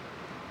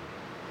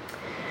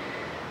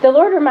 The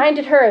Lord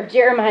reminded her of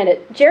Jeremiah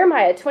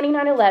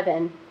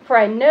 29:11. For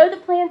I know the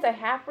plans I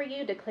have for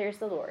you, declares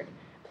the Lord.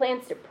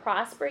 Plans to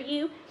prosper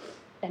you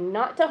and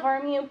not to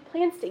harm you.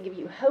 Plans to give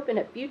you hope in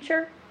a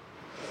future.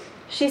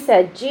 She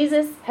said,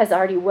 Jesus has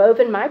already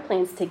woven my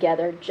plans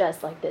together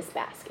just like this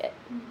basket.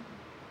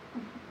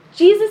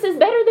 Jesus is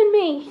better than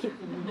me.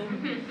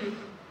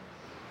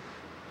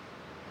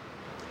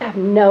 I have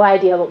no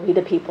idea what We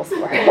the People's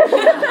for.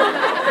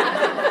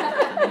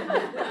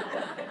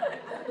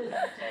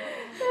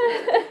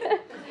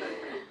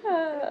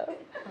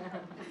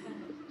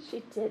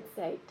 She did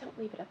say, don't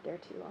leave it up there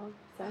too long.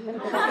 So I'm going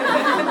to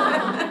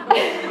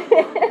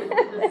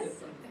go.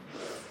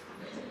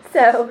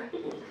 So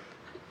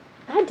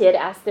I did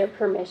ask their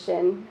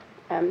permission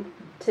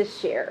to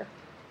share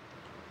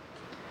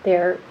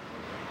their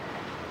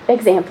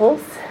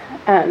examples.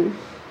 And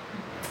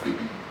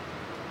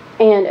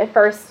at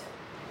first,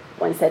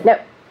 one said no.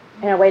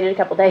 And I waited a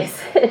couple days.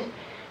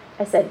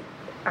 I said,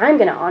 I'm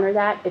going to honor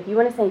that. If you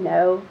want to say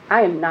no,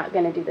 I am not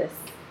going to do this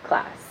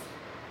class.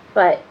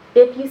 But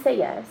if you say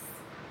yes,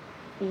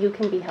 you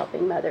can be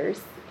helping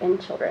mothers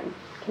and children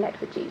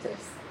connect with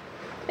Jesus.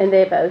 And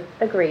they both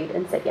agreed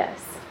and said yes.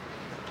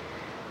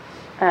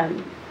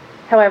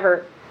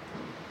 However,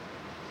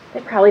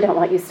 they probably don't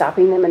want you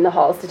stopping them in the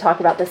halls to talk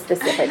about the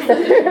specifics.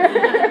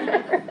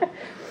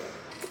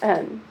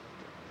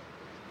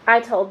 I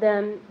told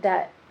them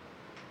that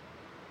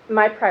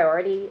my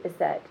priority is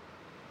that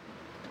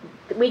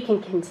we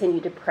can continue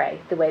to pray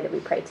the way that we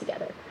pray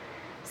together.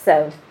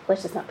 So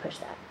let's just not push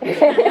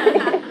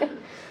that.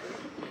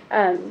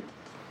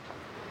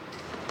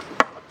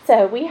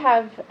 So we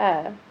have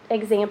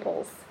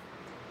examples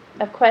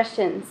of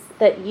questions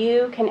that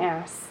you can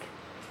ask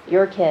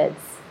your kids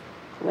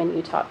when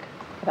you talk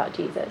about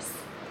Jesus.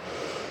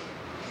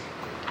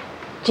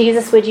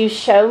 Jesus, would you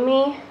show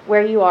me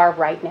where you are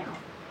right now?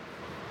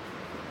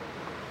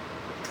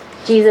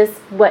 Jesus,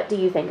 what do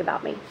you think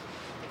about me?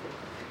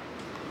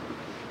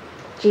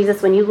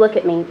 Jesus, when you look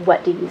at me,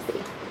 what do you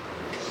see?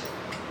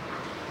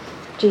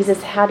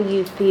 Jesus, how did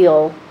you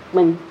feel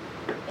when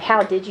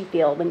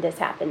this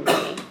happened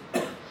to me?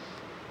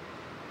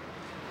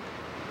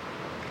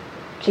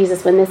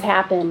 Jesus, when this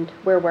happened,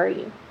 where were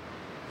you?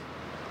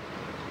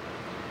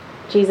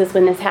 Jesus,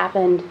 when this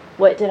happened,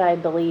 what did I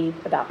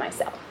believe about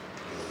myself?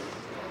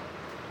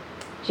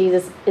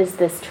 Jesus, is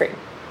this true?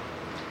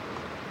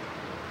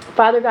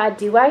 Father God,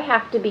 do I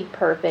have to be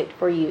perfect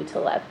for you to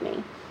love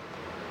me?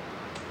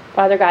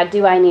 Father God,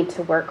 do I need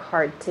to work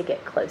hard to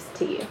get close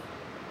to you?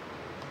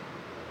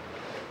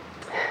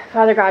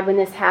 Father God, when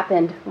this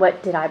happened,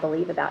 what did I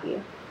believe about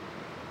you?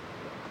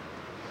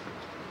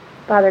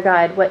 Father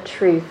God, what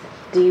truth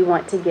do you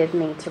want to give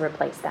me to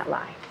replace that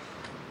lie?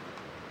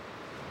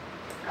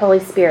 Holy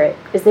Spirit,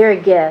 is there a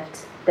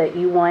gift that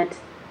you want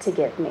to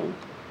give me?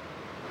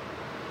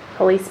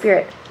 Holy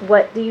Spirit,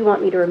 what do you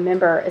want me to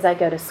remember as I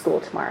go to school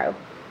tomorrow?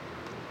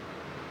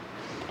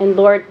 And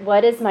Lord,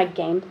 what is my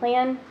game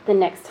plan the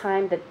next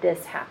time that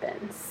this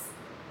happens?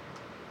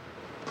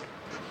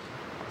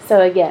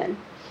 So again,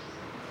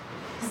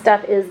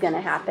 stuff is going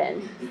to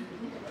happen.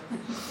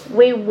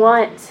 We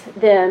want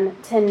them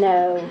to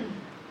know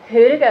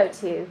who to go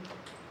to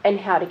and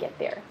how to get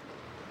there.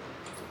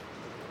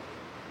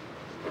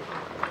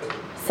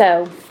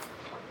 So,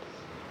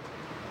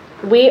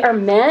 we are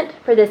meant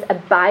for this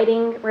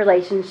abiding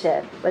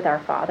relationship with our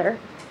Father,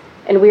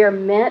 and we are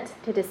meant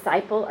to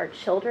disciple our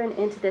children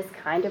into this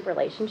kind of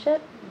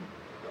relationship.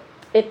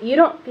 If you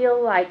don't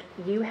feel like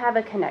you have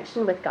a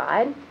connection with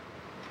God,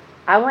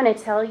 I want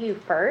to tell you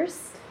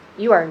first,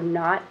 you are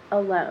not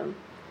alone.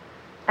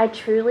 I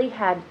truly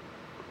had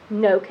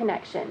no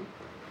connection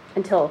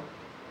until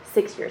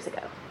 6 years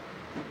ago.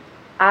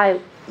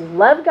 I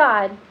love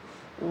God,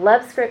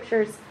 love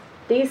scriptures.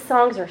 These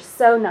songs are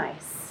so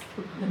nice.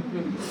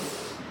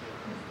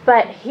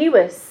 But he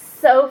was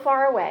so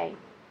far away.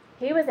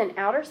 He was in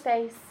outer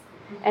space,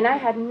 and I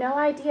had no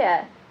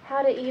idea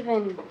how to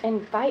even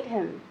invite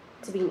him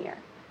to be near.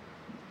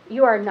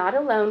 You are not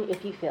alone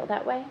if you feel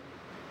that way.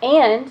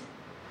 And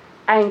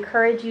I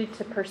encourage you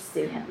to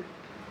pursue him.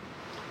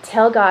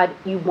 Tell God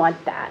you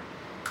want that.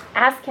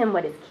 Ask him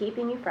what is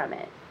keeping you from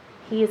it.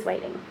 He is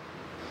waiting.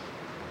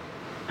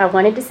 I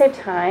wanted to save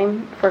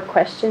time for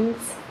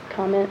questions,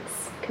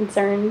 comments,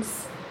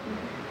 concerns.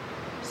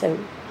 So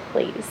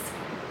please.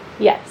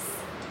 Yes.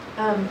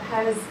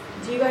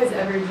 Do you guys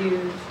ever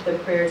do the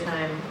prayer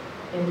time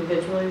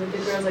individually with the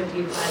girls? Like, do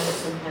you find that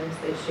sometimes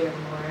they share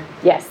more?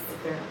 Yes.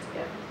 If they're not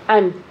together?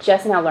 I'm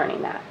just now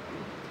learning that.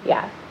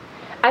 Yeah.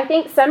 I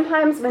think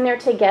sometimes when they're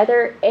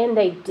together and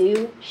they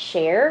do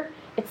share,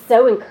 it's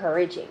so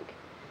encouraging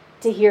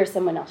to hear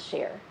someone else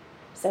share.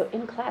 So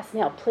in class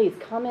now, please,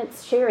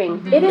 comments,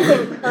 sharing. It is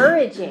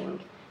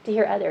encouraging to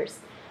hear others.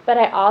 But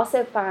I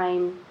also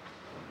find,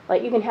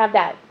 like, you can have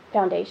that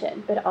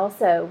foundation, but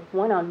also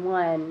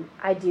one-on-one,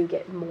 I do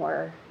get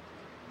more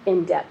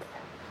in-depth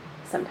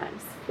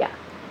sometimes. Yeah.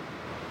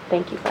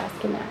 Thank you for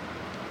asking that.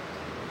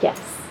 Yes.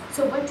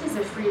 So what does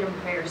a freedom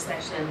prayer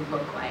session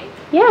look like?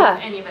 Yeah.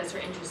 If any of us are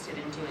interested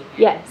in doing it.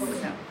 Yes.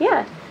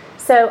 Yeah.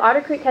 So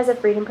Otter Creek has a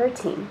Freedom Prayer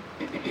team.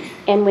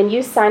 And when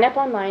you sign up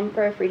online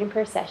for a Freedom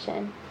Prayer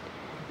session,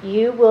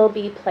 you will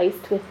be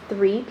placed with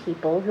 3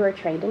 people who are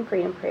trained in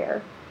Freedom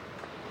Prayer.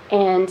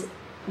 And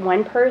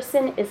one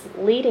person is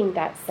leading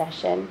that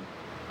session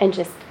and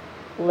just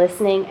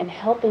listening and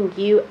helping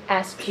you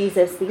ask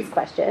Jesus these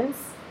questions.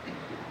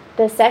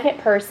 The second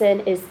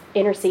person is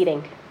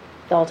interceding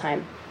the whole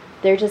time.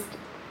 They're just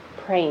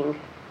praying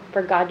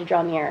for God to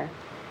draw near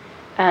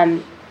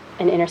and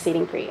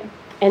interceding for you.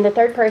 And the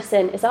third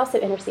person is also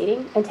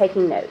interceding and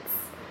taking notes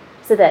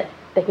so that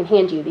they can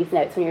hand you these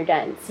notes when you're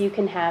done. So you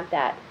can have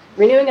that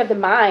renewing of the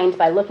mind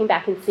by looking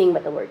back and seeing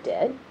what the Lord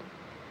did.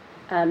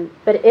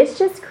 But it's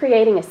just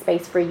creating a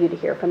space for you to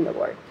hear from the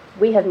Lord.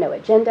 We have no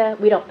agenda.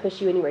 We don't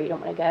push you anywhere you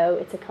don't want to go.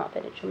 It's a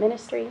confidential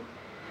ministry.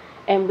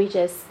 And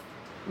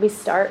we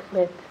start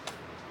with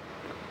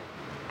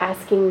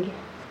asking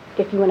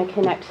if you want to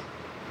connect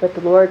with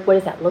the Lord. What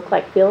does that look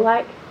like, feel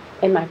like?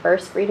 In my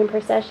first Freedom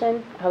Prayer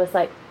session, I was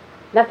like,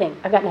 nothing.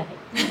 I've got nothing.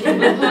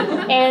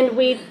 And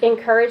we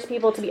encourage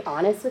people to be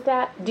honest with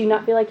that. Do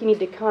not feel like you need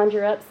to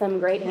conjure up some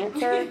great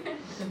answer.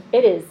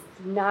 It is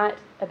not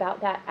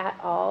about that at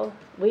all.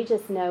 We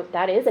just know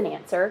that is an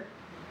answer,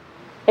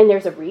 and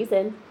there's a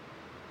reason,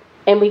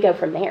 and we go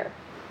from there.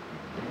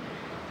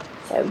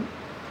 So,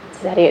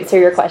 does that answer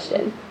your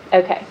question?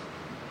 Okay.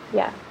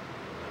 Yeah.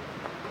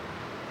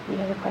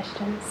 Any other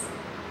questions?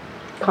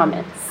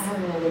 Comments? I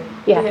have another.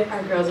 Yeah.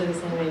 Our girls are the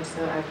same age,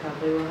 so I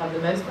probably will have the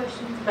most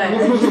questions. But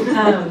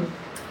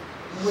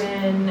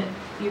when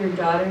your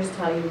daughters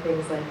tell you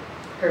things like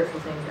hurtful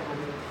things that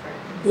happen with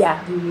friends,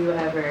 Yeah. do you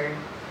ever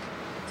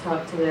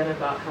talk to them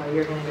about how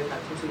you're going to go talk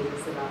to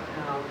Jesus about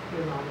how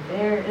your mom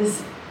there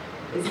is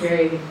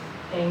very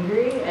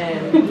angry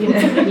and, you know?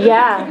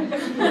 Yeah.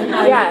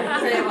 How Yeah. you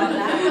pray about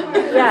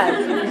that? Yeah.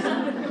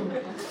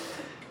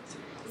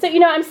 So,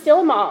 I'm still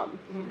a mom,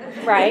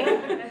 right?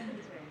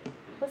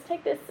 Let's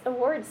take this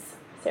awards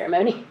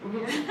ceremony.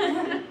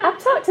 I've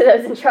talked to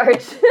those in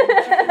charge.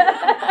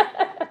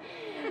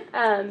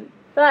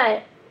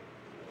 But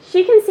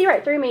she can see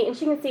right through me, and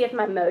she can see if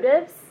my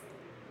motives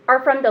are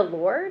from the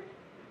Lord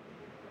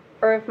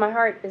or if my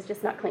heart is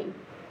just not clean.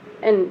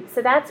 And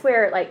so that's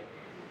where,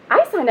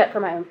 I signed up for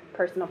my own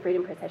personal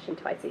Freedom Prayer session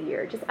twice a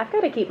year. I've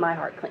got to keep my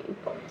heart clean.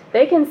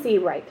 They can see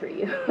right through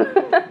you.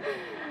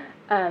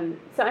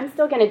 So I'm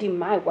still going to do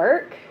my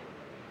work.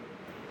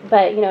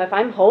 But, if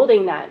I'm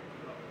holding that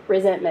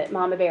resentment,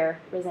 mama bear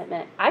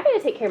resentment, I got to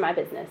take care of my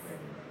business.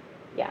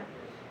 Yeah.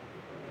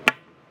 I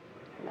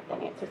don't know if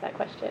that answers that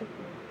question.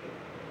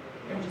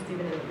 Or just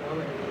even in the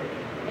moment.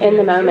 In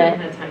the moment.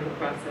 You haven't had time to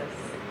process.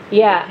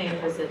 Yeah. The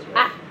painful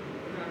situation.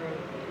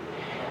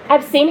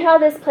 I've seen how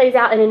this plays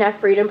out in enough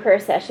Freedom Prayer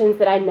sessions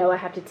that I know I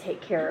have to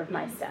take care of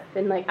my stuff.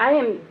 And I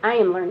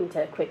am learning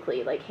to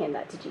quickly hand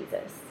that to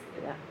Jesus.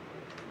 Yeah.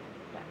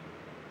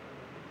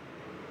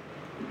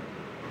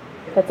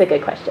 That's a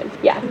good question.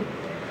 Yeah.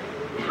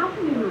 How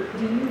do you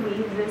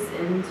weave this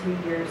into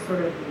your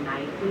sort of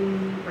nightly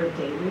or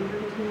daily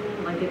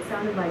routine? It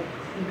sounded like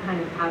you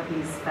kind of have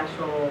these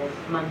special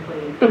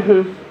monthly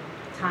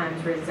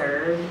times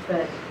reserved,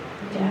 but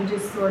do you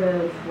just sort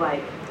of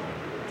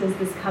does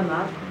this come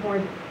up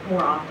more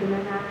often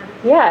than that?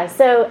 Yeah.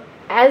 So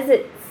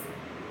it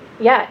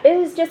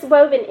is just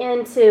woven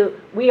into,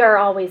 we are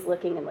always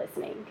looking and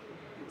listening.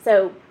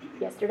 So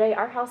yesterday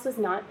our house was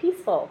not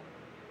peaceful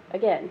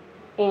again.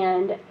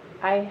 And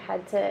I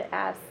had to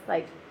ask,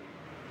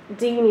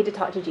 do you need to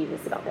talk to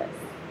Jesus about this?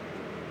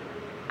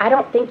 I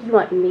don't think you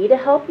want me to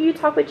help you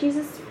talk with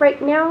Jesus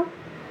right now,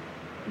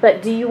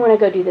 But do you want to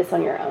go do this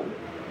on your own?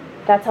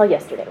 That's how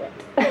yesterday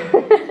went.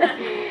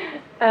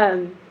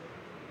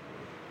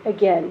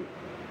 Again,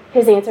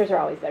 his answers are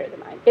always better than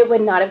mine. It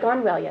would not have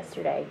gone well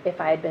yesterday if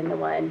I had been the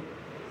one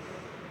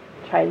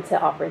trying to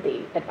offer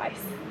the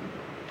advice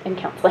and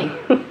counseling.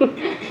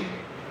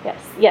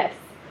 Yes.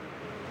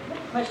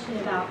 Question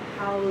about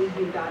how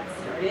you got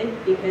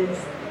started, because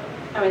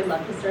I would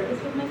love to start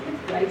this with my kids,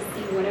 but I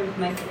see one of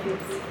my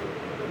kids,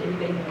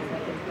 anybody who knows my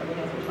kids probably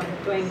knows which one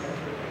I'm going,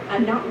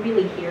 I'm not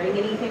really hearing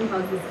anything.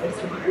 How's this supposed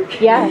to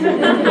work? Yeah. Did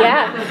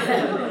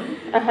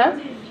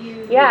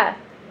you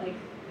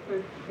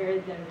prepare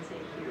them to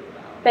hear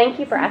well? Thank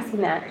you for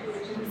asking that.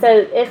 So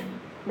if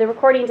the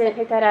recording didn't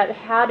pick that up,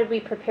 how did we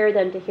prepare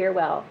them to hear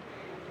well?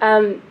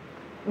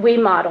 We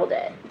modeled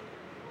it.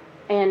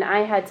 And I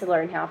had to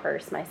learn how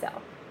first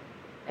myself.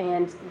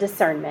 And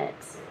discernment.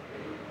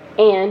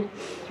 And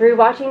through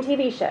watching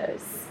TV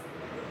shows.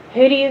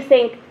 Who do you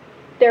think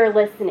they're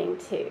listening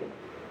to?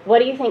 What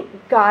do you think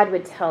God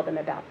would tell them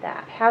about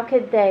that? How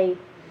could they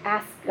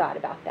ask God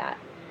about that?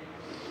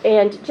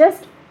 And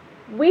just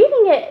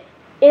weaving it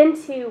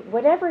into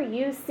whatever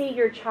you see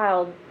your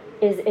child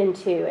is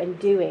into and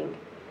doing.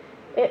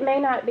 It may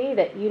not be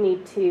that you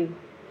need to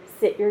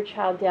sit your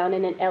child down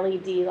in an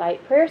LED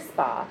light prayer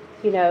spa.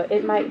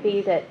 It might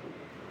be that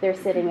they're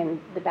sitting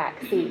in the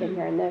back seat and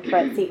you're in the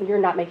front seat and you're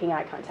not making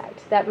eye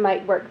contact. That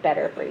might work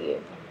better for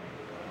you.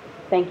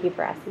 Thank you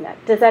for asking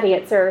that. Does that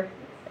answer?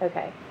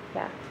 Okay.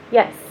 Yeah.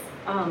 Yes.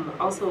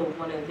 Also,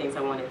 one of the things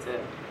I wanted to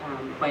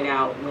point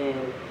out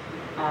when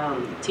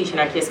teaching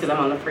our kids, because I'm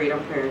on the Freedom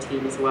Prayer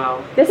team as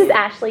well. This is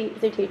Ashley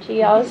Zutucci,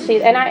 y'all.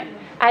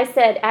 I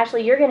said,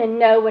 Ashley, you're going to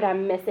know what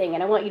I'm missing,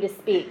 and I want you to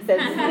speak. So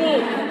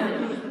speak.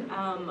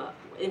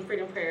 In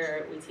Freedom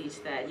Prayer, we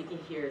teach that you can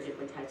hear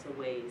different types of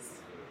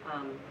ways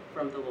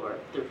from the Lord,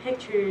 through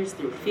pictures,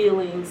 through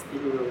feelings,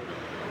 through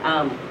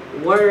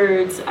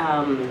words,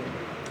 a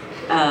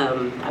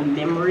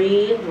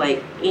memory,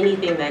 like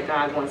anything that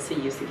God wants to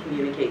use to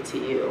communicate to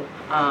you,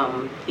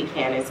 He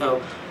can. And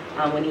so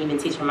when even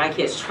teaching my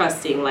kids,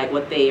 trusting like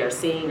what they are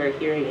seeing or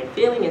hearing and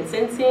feeling and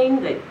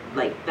sensing,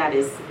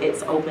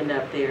 it's opened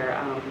up their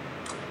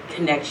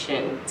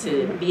connection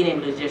to being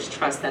able to just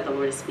trust that the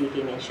Lord is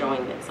speaking and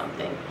showing them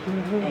something.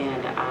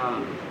 And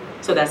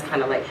so that's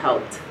kind of like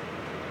helped,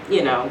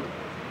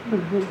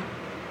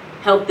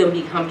 help them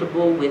be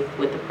comfortable with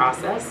the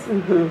process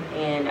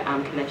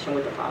and connection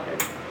with the Father.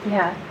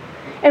 Yeah.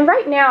 And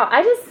right now,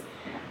 I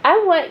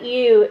want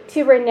you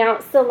to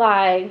renounce the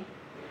lie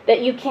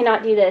that you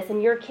cannot do this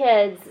and your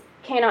kids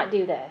cannot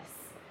do this.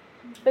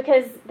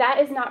 Because that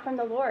is not from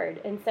the Lord.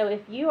 And so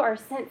if you are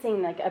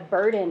sensing like a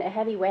burden, a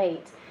heavy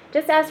weight,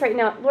 just ask right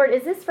now, Lord,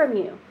 is this from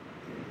you?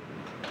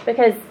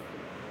 Because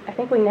I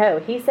think we know.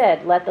 He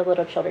said, let the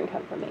little children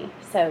come from me.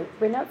 So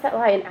renounce that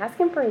lie and ask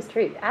Him for His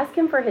truth. Ask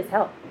Him for His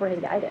help, for His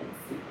guidance.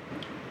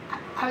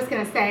 I was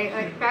going to say,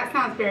 that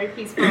sounds very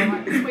peaceful,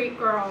 sweet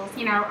girls,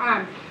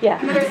 Yeah.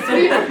 There's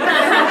sweet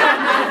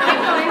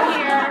people in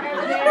here,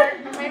 over there,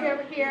 maybe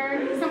over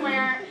here,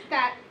 somewhere,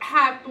 that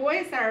have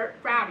boys that are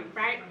rowdy,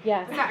 right?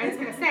 Yeah. So I was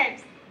going to say,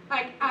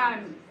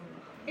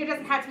 it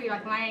doesn't have to be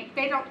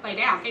they don't lay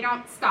down, they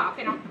don't stop,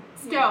 they don't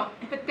still,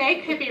 but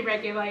they could be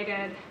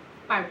regulated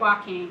by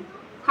walking,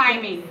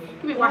 climbing, you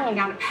could be walking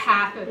down a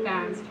path with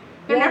them.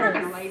 They're never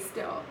going to lay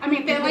still. I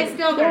mean, if they lay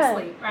still, they're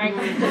asleep, right?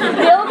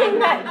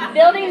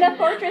 Building the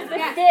fortress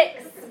with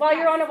sticks while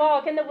you're on a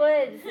walk in the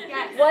woods.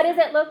 Yes. What does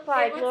it look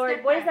like, Lord?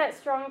 Different. What is that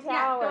strong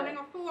tower? Yeah, building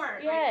a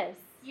fort. Yes.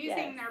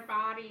 Using their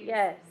bodies.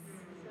 Yes.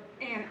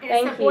 And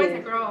Thank so boys you.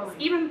 and girls,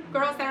 even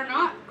girls that are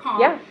not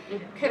calm,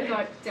 could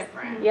look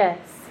different. Yes.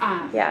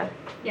 Yeah.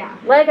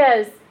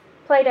 Legos,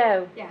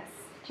 Play-Doh. Yes.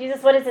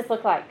 Jesus, what does this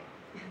look like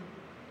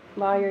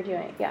while you're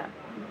doing it? Yeah.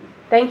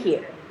 Thank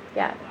you.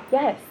 Yeah.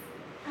 Yes.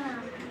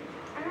 I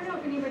don't know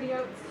if anybody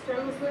else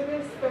struggles with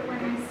this, but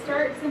when I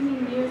start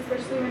something new,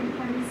 especially when it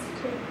comes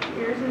to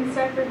ears and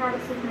stuff or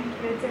habits with my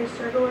kids, I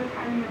struggle with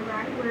having the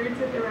right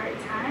words at the right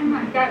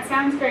time. That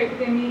sounds great, but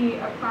then me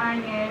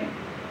applying it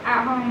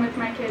at home with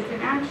my kids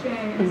in action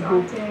is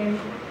often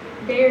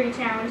very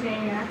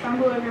challenging, and I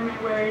fumble over my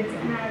words.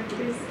 And I've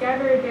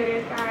discovered that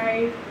if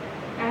I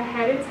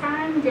ahead of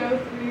time go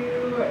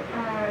through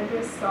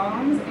the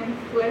Psalms and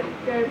flip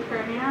the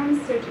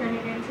pronouns to turn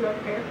it into a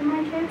prayer for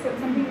my kids, so it's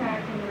something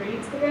that I can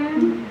read to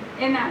them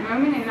in that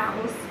moment, and that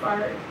will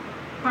spark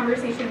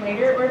conversation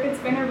later. Or if it's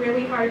been a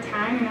really hard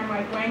time and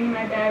I'm laying in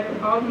my bed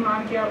with all the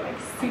mom guilt,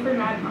 super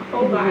mad my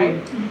whole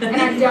life, and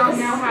I don't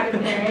know how to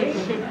pray,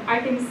 I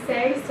can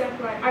say stuff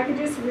I could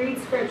just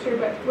read scripture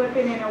but flip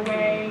it in a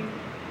way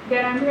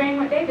that I'm praying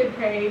what David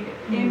prayed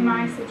in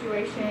my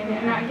situation,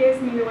 and that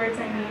gives me the words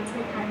I need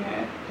to kind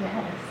of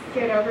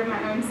get over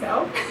my own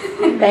self.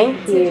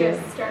 Thank you. To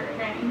just start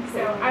praying.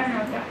 So I don't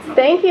know if that's helpful.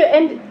 Thank you.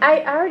 And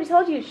I already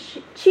told you,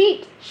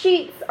 cheat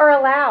sheets are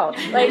allowed.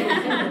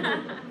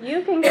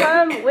 You can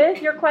come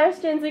with your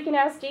questions. We can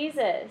ask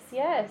Jesus.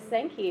 Yes,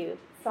 thank you.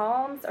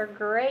 Psalms are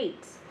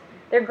great.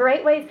 They're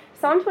great ways.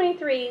 Psalm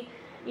 23,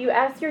 you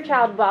ask your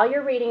child while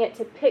you're reading it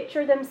to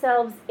picture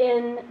themselves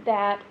in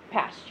that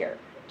pasture.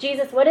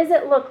 Jesus, what does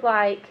it look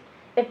like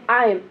if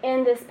I am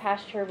in this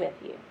pasture with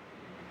you?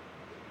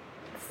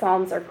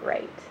 Psalms are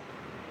great.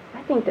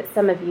 I think that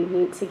some of you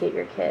need to get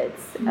your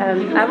kids.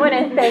 I want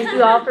to thank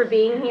you all for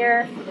being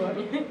here,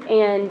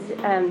 and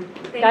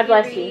God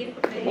bless you.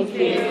 Thank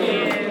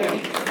you.